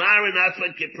 Umarin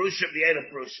Atman Kiprushim, the Eda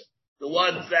Prushim. The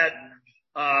ones that,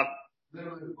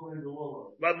 Literally pulling the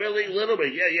wool over. But really,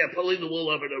 literally, pulling the wool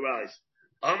over their eyes.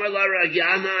 Amalara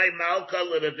Yanai Malka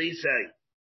Lenavise.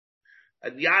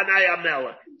 And Yanai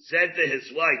Amelech said to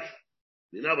his wife,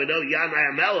 we know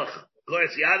Yanai Amelech. Of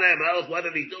course, Yanai Amelech, what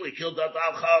did he do? He killed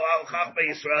Al-Chach by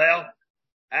Israel.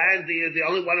 And the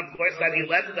only one, of course, that he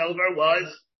left over was,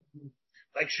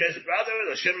 like his brother,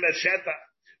 the Shem Besheta.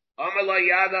 Amala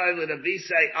Yada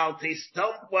Lenavise Altis.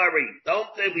 Don't worry.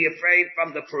 Don't be afraid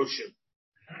from the Prussian.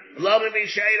 Love me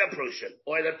Shada Prussian,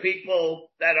 or the people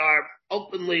that are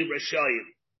openly Rishayim.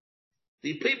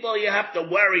 The people you have to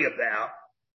worry about,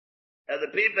 and the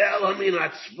people, I mean,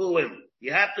 not Tzvuim.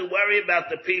 You have to worry about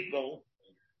the people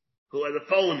who are the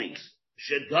phonies.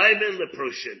 Shadaimin the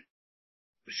Prussian.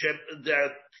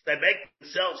 They make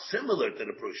themselves similar to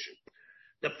the Prussian.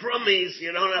 The Prummies,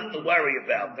 you don't have to worry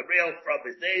about. The real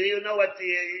Prummies.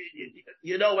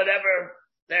 You know whatever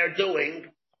they're doing.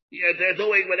 They're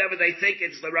doing whatever they think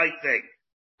it's the right thing.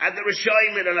 And the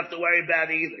Rishayim, you don't have to worry about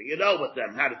either. You know with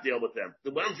them, how to deal with them.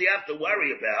 The ones you have to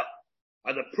worry about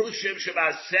are the Prushim,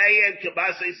 Shabasei,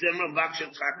 Kabasei, Zimram,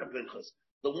 Vakshin, Tzchaka, Pinchas.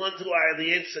 The ones who are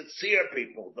the insincere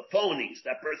people, the phonies,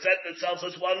 that present themselves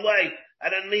as one way.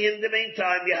 And in the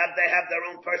meantime, they have their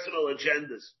own personal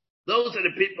agendas. Those are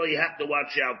the people you have to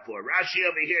watch out for. Rashi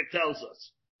over here tells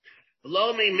us,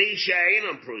 Lomi mi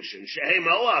she'einam Prushim, she'hem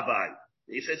oabai.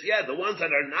 He says, the ones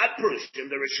that are not Prushim,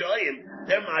 the Rishayim,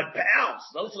 they're my pals.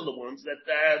 Those are the ones that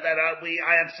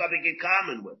I have something in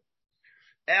common with.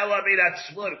 They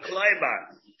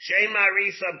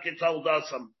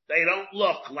don't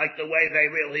look like the way they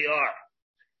really are.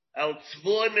 On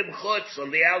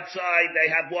the outside, they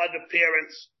have one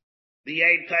appearance.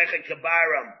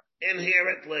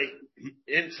 Inherently,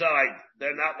 inside,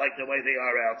 they're not like the way they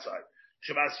are outside.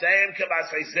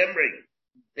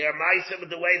 Their Maisim,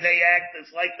 the way they act,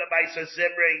 is like the Maisa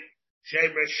Zimri,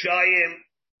 Shem Rishayim,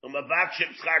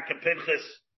 Umavakshim Tzchar Kapinchas,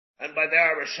 and by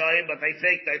their Rishayim, but they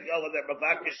think that, they're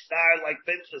Mavakish style like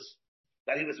Pinchas,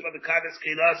 that he was from the Kadosh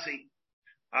Kinasi.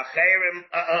 Acherim,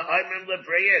 Aimim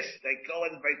Lebrius, they go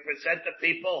and they present the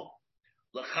people.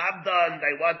 Lechabdan,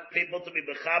 they want people to be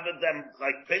Mechabed them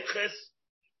like Pinchas.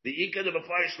 The Ikan of a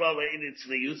Farishmal, it's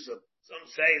the Yusuf. Some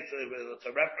say it's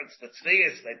a reference to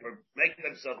tznius. They make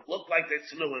themselves look like they're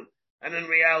tznuim, and in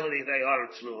reality they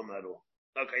aren't tznuim at all.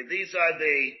 Okay, these are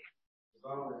the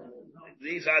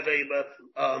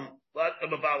what the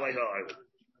Mabalei are.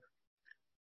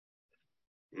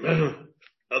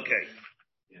 Okay.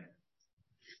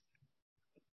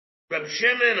 Reb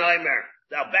Shimon Aimer.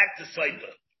 Now back to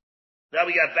Sotah. Now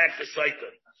we got back to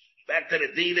Sotah. Back to the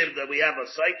dinim that we have a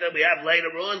Sotah. We have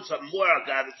later on some more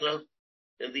Agadah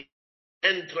in the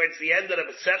end, towards the end of the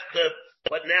Masechta,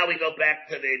 but now we go back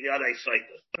to the Yadai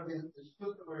Sotah.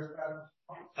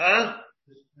 Huh?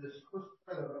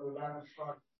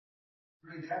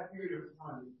 During that period of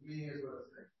time, me is what I'm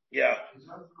saying. Yeah.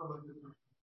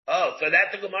 Oh, so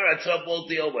that the Gemara itself will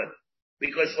deal with.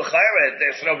 Because l'chayra,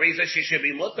 there's no reason she should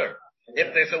be mutter.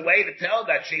 If there's a way to tell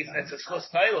that it's a schus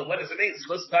taila, what does it mean?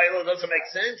 Schus taila doesn't make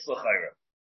sense, l'chayra.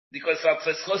 Because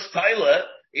for schus taila,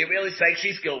 you really say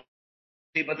she's guilty,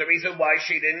 but the reason why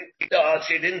she didn't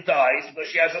die is because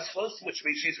she has a schus, which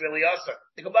means she's really usher.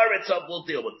 The Gemara itself will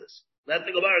deal with this. That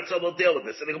the Gemara itself will deal with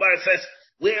this. And the Gemara says,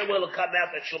 where will it come out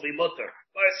that she'll be mutter?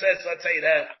 The Gemara says, let's say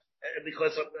that,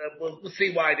 because we'll see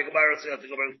why the Gemara is going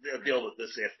to deal with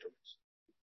this afterwards.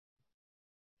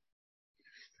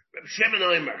 Reb Shimon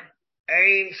Omer,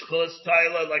 Ein Schus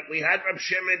Taila, like we had Reb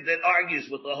Shimon that argues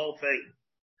with the whole thing.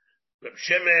 Reb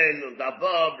Shimon and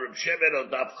Dabav, Reb Shimon and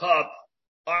Dabchab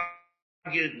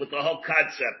argued with the whole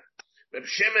concept. Reb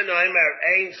Shimon Omer,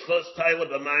 Ein Schus Taila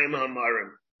b'mayim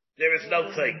hamarim. There is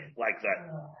no thing like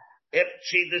that. If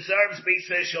she deserves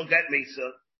Misa, she'll get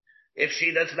Misa. If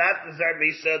she does not deserve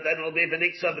Misa, then it'll be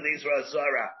B'niksa B'nizra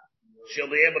Zara. She'll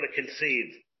be able to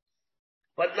conceive.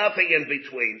 But nothing in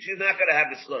between. She's not going to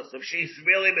have a schus. If she's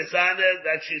really Mizana,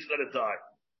 then she's going to die.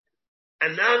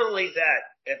 And not only that,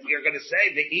 if you're going to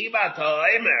say the Iba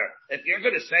Ta'aimer, if you're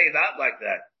going to say that like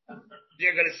that,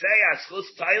 you're going to say Aschus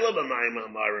Taila B'mayim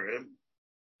Hamarim,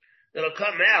 it'll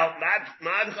come out,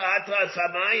 Mad Chata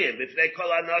Samayim, if they call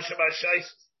Anashim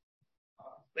Ashais.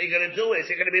 What you're going to do is,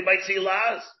 you're going to be Baitzi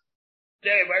Laz.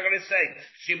 We're going to say,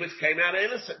 came out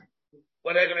innocent.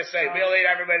 What are they going to say? Really,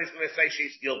 everybody's going to say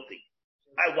she's guilty.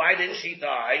 Why didn't she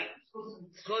die?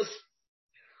 Because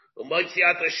you're going to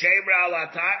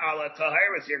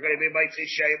be Baitzi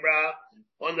Shemra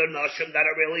on the Nashim that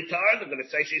are really tar. They're going to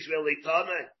say she's really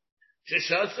Tame.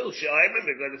 Shishasu Shaiman,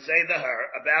 they're going to say to her,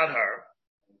 about her.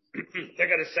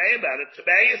 They're going to say about it,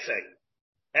 Tabayasay.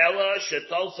 Ella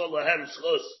Shetolsa Lahem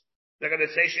Schus. They're going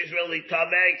to say she's really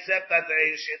Tame, except that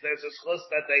there's a Schus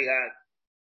that they had.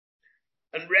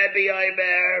 And Rebbe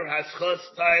Omer has Schus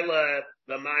Taila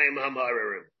b'mayim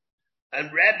hamarim. And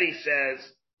Rebbe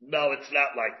says, no, it's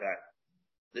not like that.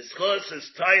 The Schus is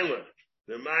Taila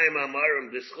b'mayim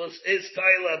hamarim. The Schus is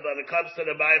Taila, but it comes to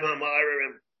the mayim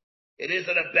hamarim. It is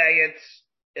an abeyance.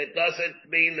 It doesn't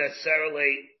mean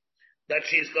necessarily that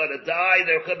she's going to die.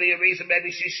 There could be a reason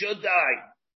maybe she should die,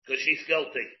 because she's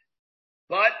guilty.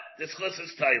 But the Schus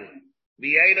is Taila.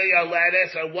 V'yeda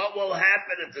yaledes, and what will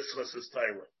happen if the Schus is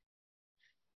Taila?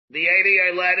 The 80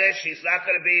 she's not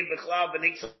going to be B'chlav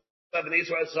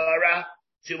B'nizra Zara.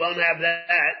 She won't have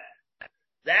that.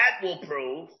 That will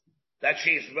prove that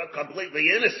she's completely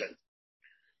innocent.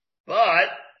 But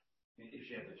if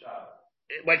she has a child,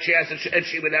 when she has if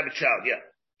she would have a child, yeah.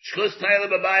 Shchus Taila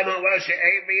b'bayim well, she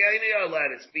ain't b'yeni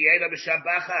yaledes. B'yeda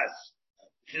b'shabachas.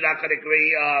 She's not going to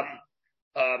agree.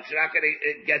 She's not going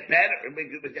to get better.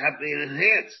 Have to be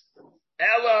enhanced.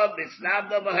 Ella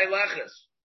b'snavda b'haylachas.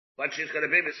 But she's going to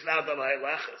be misnada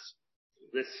b'haylachas.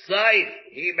 The side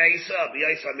he mesa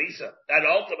b'yisa misa. And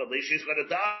ultimately she's going to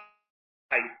die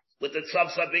with the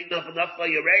tzavsa beaten up enough for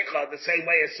Yerecha the same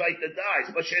way as Sotah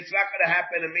dies. But it's not going to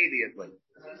happen immediately.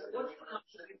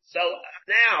 So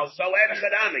now, so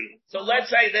let's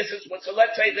say this is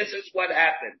what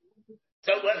happened.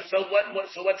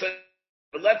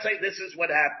 Let's say this is what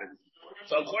happened.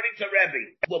 So according to Rebbe,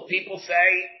 will people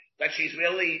say that she's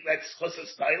really, that's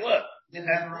Chusas Taila? It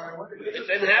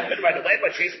didn't happen right away,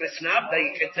 but she's misnabda,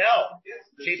 you can tell.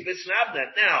 She's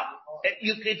misnabda. Now,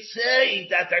 you could say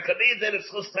that there could be that it's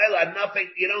Chusas Taila, nothing,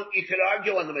 you could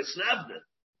argue on the misnabda.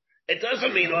 It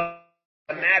doesn't mean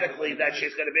automatically that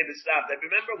she's going to be misnabda.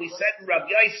 Remember, we said in Rabbi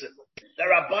Yosef, the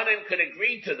Rabbanim could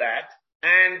agree to that,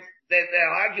 and they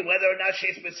argue whether or not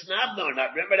she's misnabda or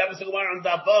not. Remember, that was the one on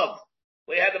the above.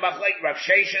 We had the Machlek, Rav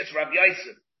Sheshes, Rav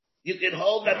Yosef. You can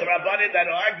hold that the Rabbanim that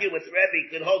argue with Rebbe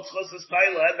can hold Chusas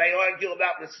Taila, and they argue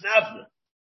about misnabda.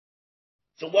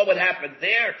 So what would happen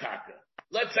there, Taka?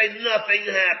 Let's say nothing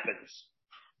happens.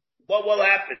 What will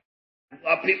happen?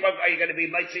 Are you going to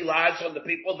be Mitzi Laz on the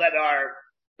people that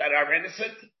are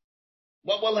innocent?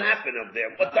 What will happen up there?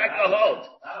 What Taka holds?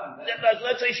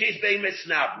 Let's say she's being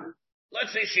misnabda.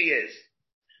 Let's say she is.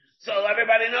 So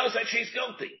everybody knows that she's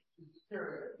guilty.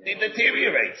 She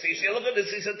deteriorates. See, look at this,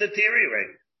 she's a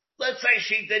deteriorate. Let's say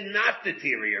she did not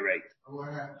deteriorate.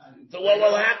 So what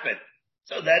will happen?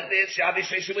 So that is,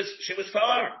 obviously she was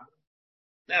tar.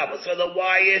 Now, so then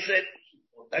why is it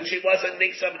that she wasn't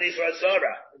Niksa B'nizra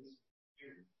Zara?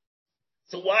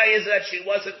 So why is it that she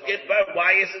wasn't give birth?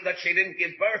 Why is it that she didn't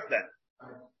give birth then?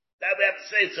 That we have to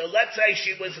say. So let's say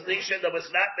she was Nisha that was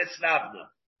not Misnabna.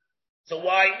 So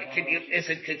why is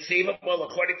it conceivable,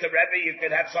 according to Rebbe, you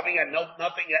could have something and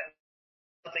nothing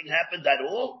happened at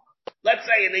all? Let's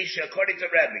say Anisha, according to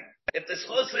Rebbe, If the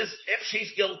schus is, if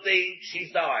she's guilty,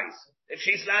 she dies. If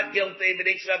she's not guilty,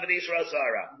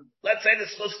 let's say the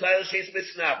schus title, she's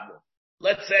misnabna.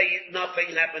 Let's say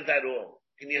nothing happened at all.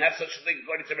 Can you have such a thing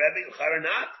according to Rebbe or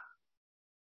not?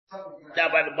 Now,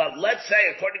 but let's say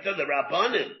according to the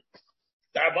Rabbanim,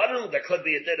 there could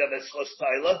be a din of a schus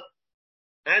title,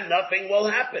 and nothing will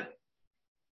happen.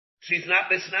 She's not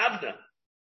misnabna.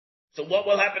 So what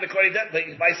will happen according to that? Like,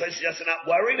 if I say she's just not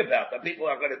worried about that, people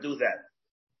are going to do that.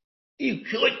 You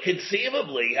could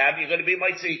conceivably have, you're going to be,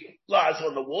 might see laws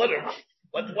on the water.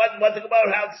 What about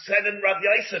how it said in Rabbi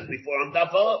Yosef before on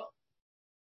Davav?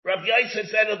 Rabbi Yosef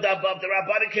said on Davav, the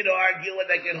Rabbanim can argue and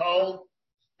they can hold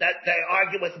that they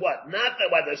argue with what? Not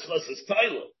that whether it's schus is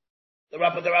toilet. The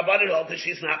Rabbanim hold that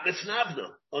she's not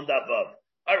misnavna on Davav.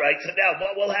 Alright, so now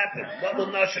what will happen? What will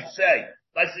Nashim say?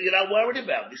 Like, you're not worried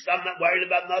about. I'm not worried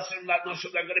about Nashim, not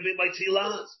Nashim, they're going to be my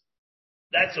tzilas.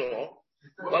 That's all.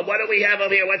 Well, what do we have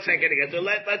over here? One second again. So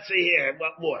let's see here.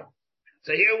 What more?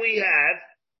 So here we have,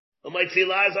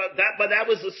 but that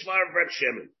was the Svar of Reb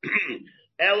Shimon.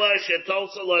 Ella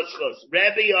shetolsa l'schus.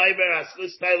 Rabbi Iber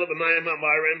aschus taila b'mayim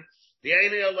amarim. The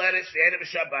Eini Olenis, the Eini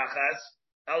B'Shabachas.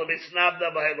 El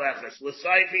Misnabda b'Helechas.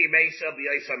 L'saifi Mesa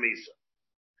b'Yisa Misa.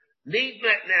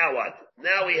 Nidmet, now what?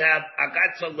 Now we have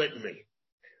Agatza Litany.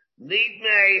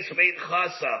 Nidmet Sveit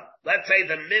Chasa. Let's say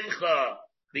the Mincha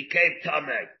became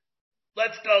Tameh.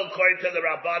 Let's go according to the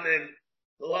Rabbanim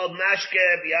who hold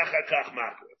Mashke b'Yachar Kach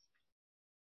Makriv.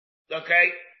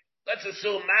 Okay? Let's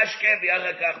assume Mashke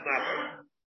b'Yachar Kach Makriv.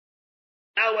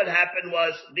 Now what happened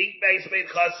was, Nidmet Sveit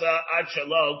Chasa Ad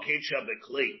Shalom Kitcha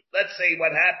B'Kli. Let's see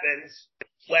what happens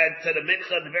when to the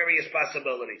Mincha, the various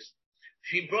possibilities.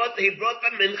 He brought the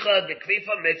mincha, the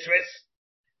kvifa mitzvahs,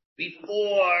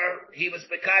 before he was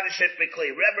mekadosh it b'kli.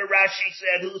 Rebbe Rashi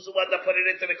said, who's the one that put it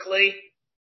into the kli?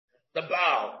 The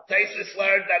Baal. Taisus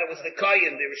learned that it was the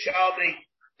Kohen, the Rishalmi.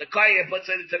 The Kohen puts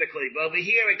it into the kli. But over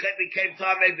here, it became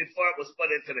tamei before it was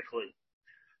put into the kli.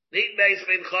 Nidmeis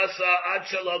min chasa ad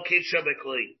shalom kitcha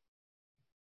b'kli.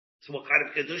 So what kind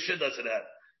of kedusha does it have?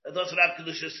 It doesn't have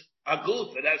kedushas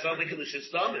aguf. It has only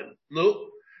kedushas tamim. No.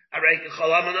 So any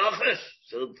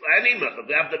mechab,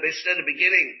 we have the Mishnah in the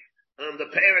beginning, the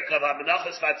parak of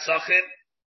Amenachas Vatzachim,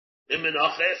 in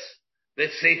Menachas,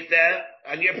 V'tzifta,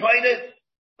 and you're pointed.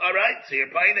 Alright, so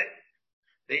you're pointed.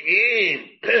 The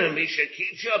im,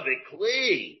 Mishakitcha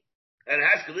B'kli, and it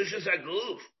has Kedushas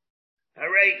Aguf.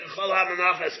 Hooray, K'chol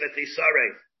HaMenachas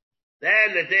V'tisarei.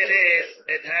 Then the din is,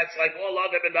 it has like all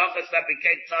other Menachas that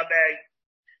became Tabei,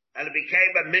 and it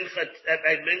became a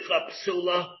mincha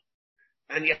psula,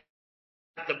 and you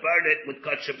have to burn it with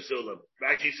kachim psulim.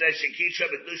 Rashi says, Shekisha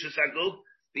b'tushas haguf,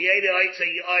 v'yeda yaitze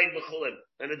yayin b'chulim.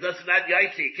 And it doesn't have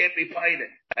yaitze, it can't be painted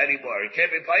anymore. It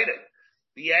can't be painted.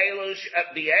 The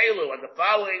Elu, and the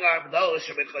following are those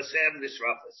from Chasem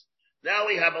Nisrafas. Now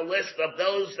we have a list of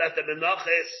those that the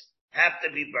menachos have to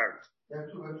be burnt.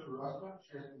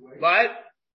 What?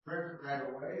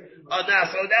 Oh, now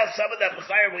some of them,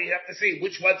 we have to see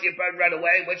which ones you burn right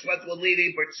away, which ones will need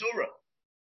Iber Tzura.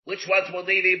 Which ones will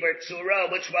need Iber Tzura,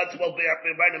 which ones will be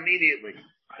burned immediately.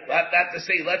 We'll have to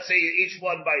see. Let's see each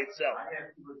one by itself.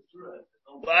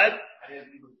 What?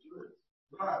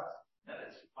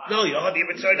 No, you'll have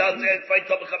Iber Tzura down there and fight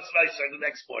till it becomes nicer the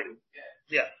next morning.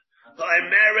 Yeah.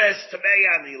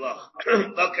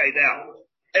 Okay, now.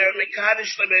 Then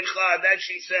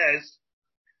she says,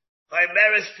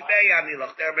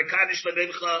 they're Mekadosh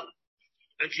Lemincha,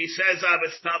 and she says,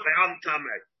 I'm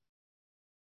Tameh.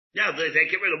 Now, do they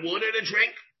give her the water to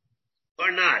drink?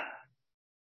 Or not?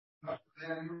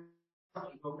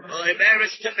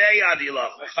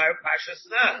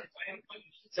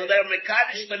 So they're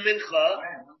Mekadosh Lemincha,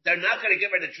 they're not going to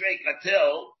give her the drink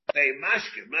until they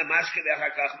mashke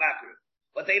makriv.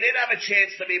 But they didn't have a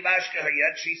chance to be mashke her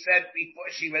yet. She said before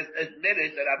she was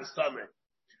admitted that I was Tameh.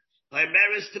 And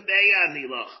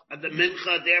the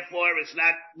mincha, therefore, is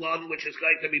not one which is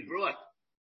going to be brought.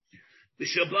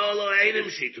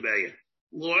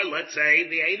 Or let's say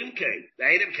the Adam came. The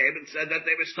Adam came and said that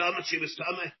they were Tameh, she was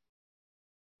Tameh.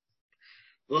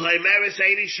 Well, let's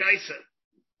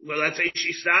say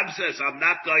she says, I'm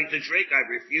not going to drink, I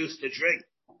refuse to drink.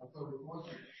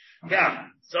 Yeah,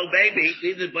 so maybe,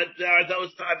 but there are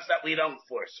those times that we don't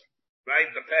force her.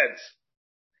 Right? Depends.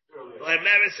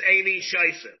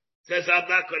 Says, I'm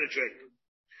not going to drink.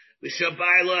 So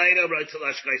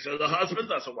the husband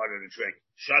doesn't want her to drink.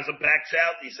 Shazam backs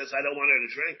out. He says, I don't want her to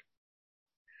drink.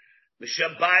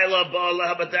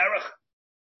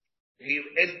 He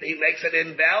makes it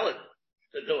invalid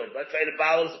to do it. Let's say the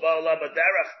Baal is Ba'ala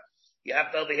Baderach. You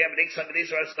have to over here, it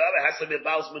has to be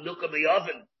Baal's Menuka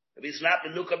B'Yoven. If he's not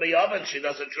Menuka B'Yoven, she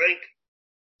doesn't drink.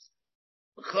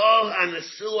 Chol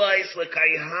hanesuais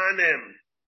lekayhanim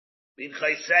min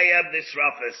chayseyab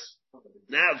nisrafis.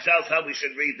 Now it tells how we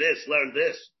should read this, learn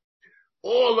this.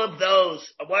 All of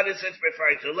those, what is it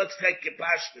referring to? Let's take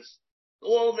Kipashtis.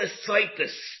 All the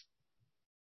Sotahs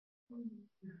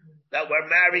that were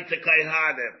married to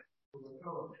Kayhanim,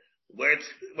 where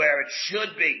it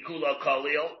should be Kula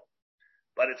Kolil,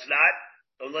 but it's not.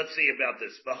 So let's see about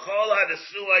this. B'chol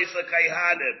hanesuais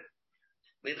lekayhanim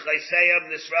min chayseyab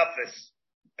nisrafis.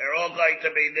 They're all going to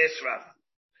be nisraf.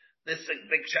 This is a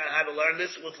big shot how to learn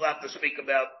this. We'll have to speak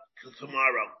about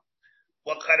tomorrow.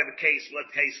 What kind of a case?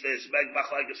 What case this?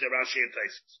 Rashi and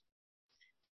Taisus.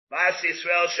 Mas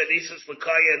Yisrael Shanisus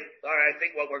L'Kayin. All right, I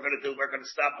think what we're going to do, we're going to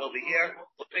stop over here.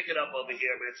 We'll pick it up over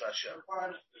here, Mitzvah Hashem.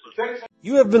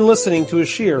 You have been listening to a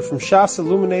shiur from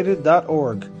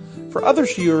shasilluminated.org. For other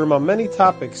shiurim on many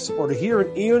topics, or to hear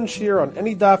an Eon shiur on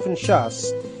any daf in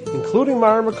Shas, including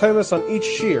Mara Mekaymas on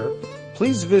each shiur,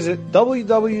 please visit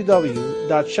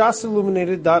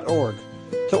www.shasilluminated.org.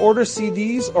 To order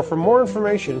CDs or for more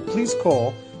information, please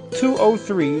call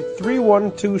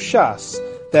 203-312-SHAS.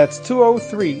 That's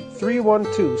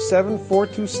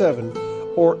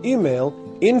 203-312-7427 or email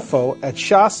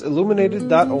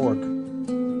info@shasilluminated.org.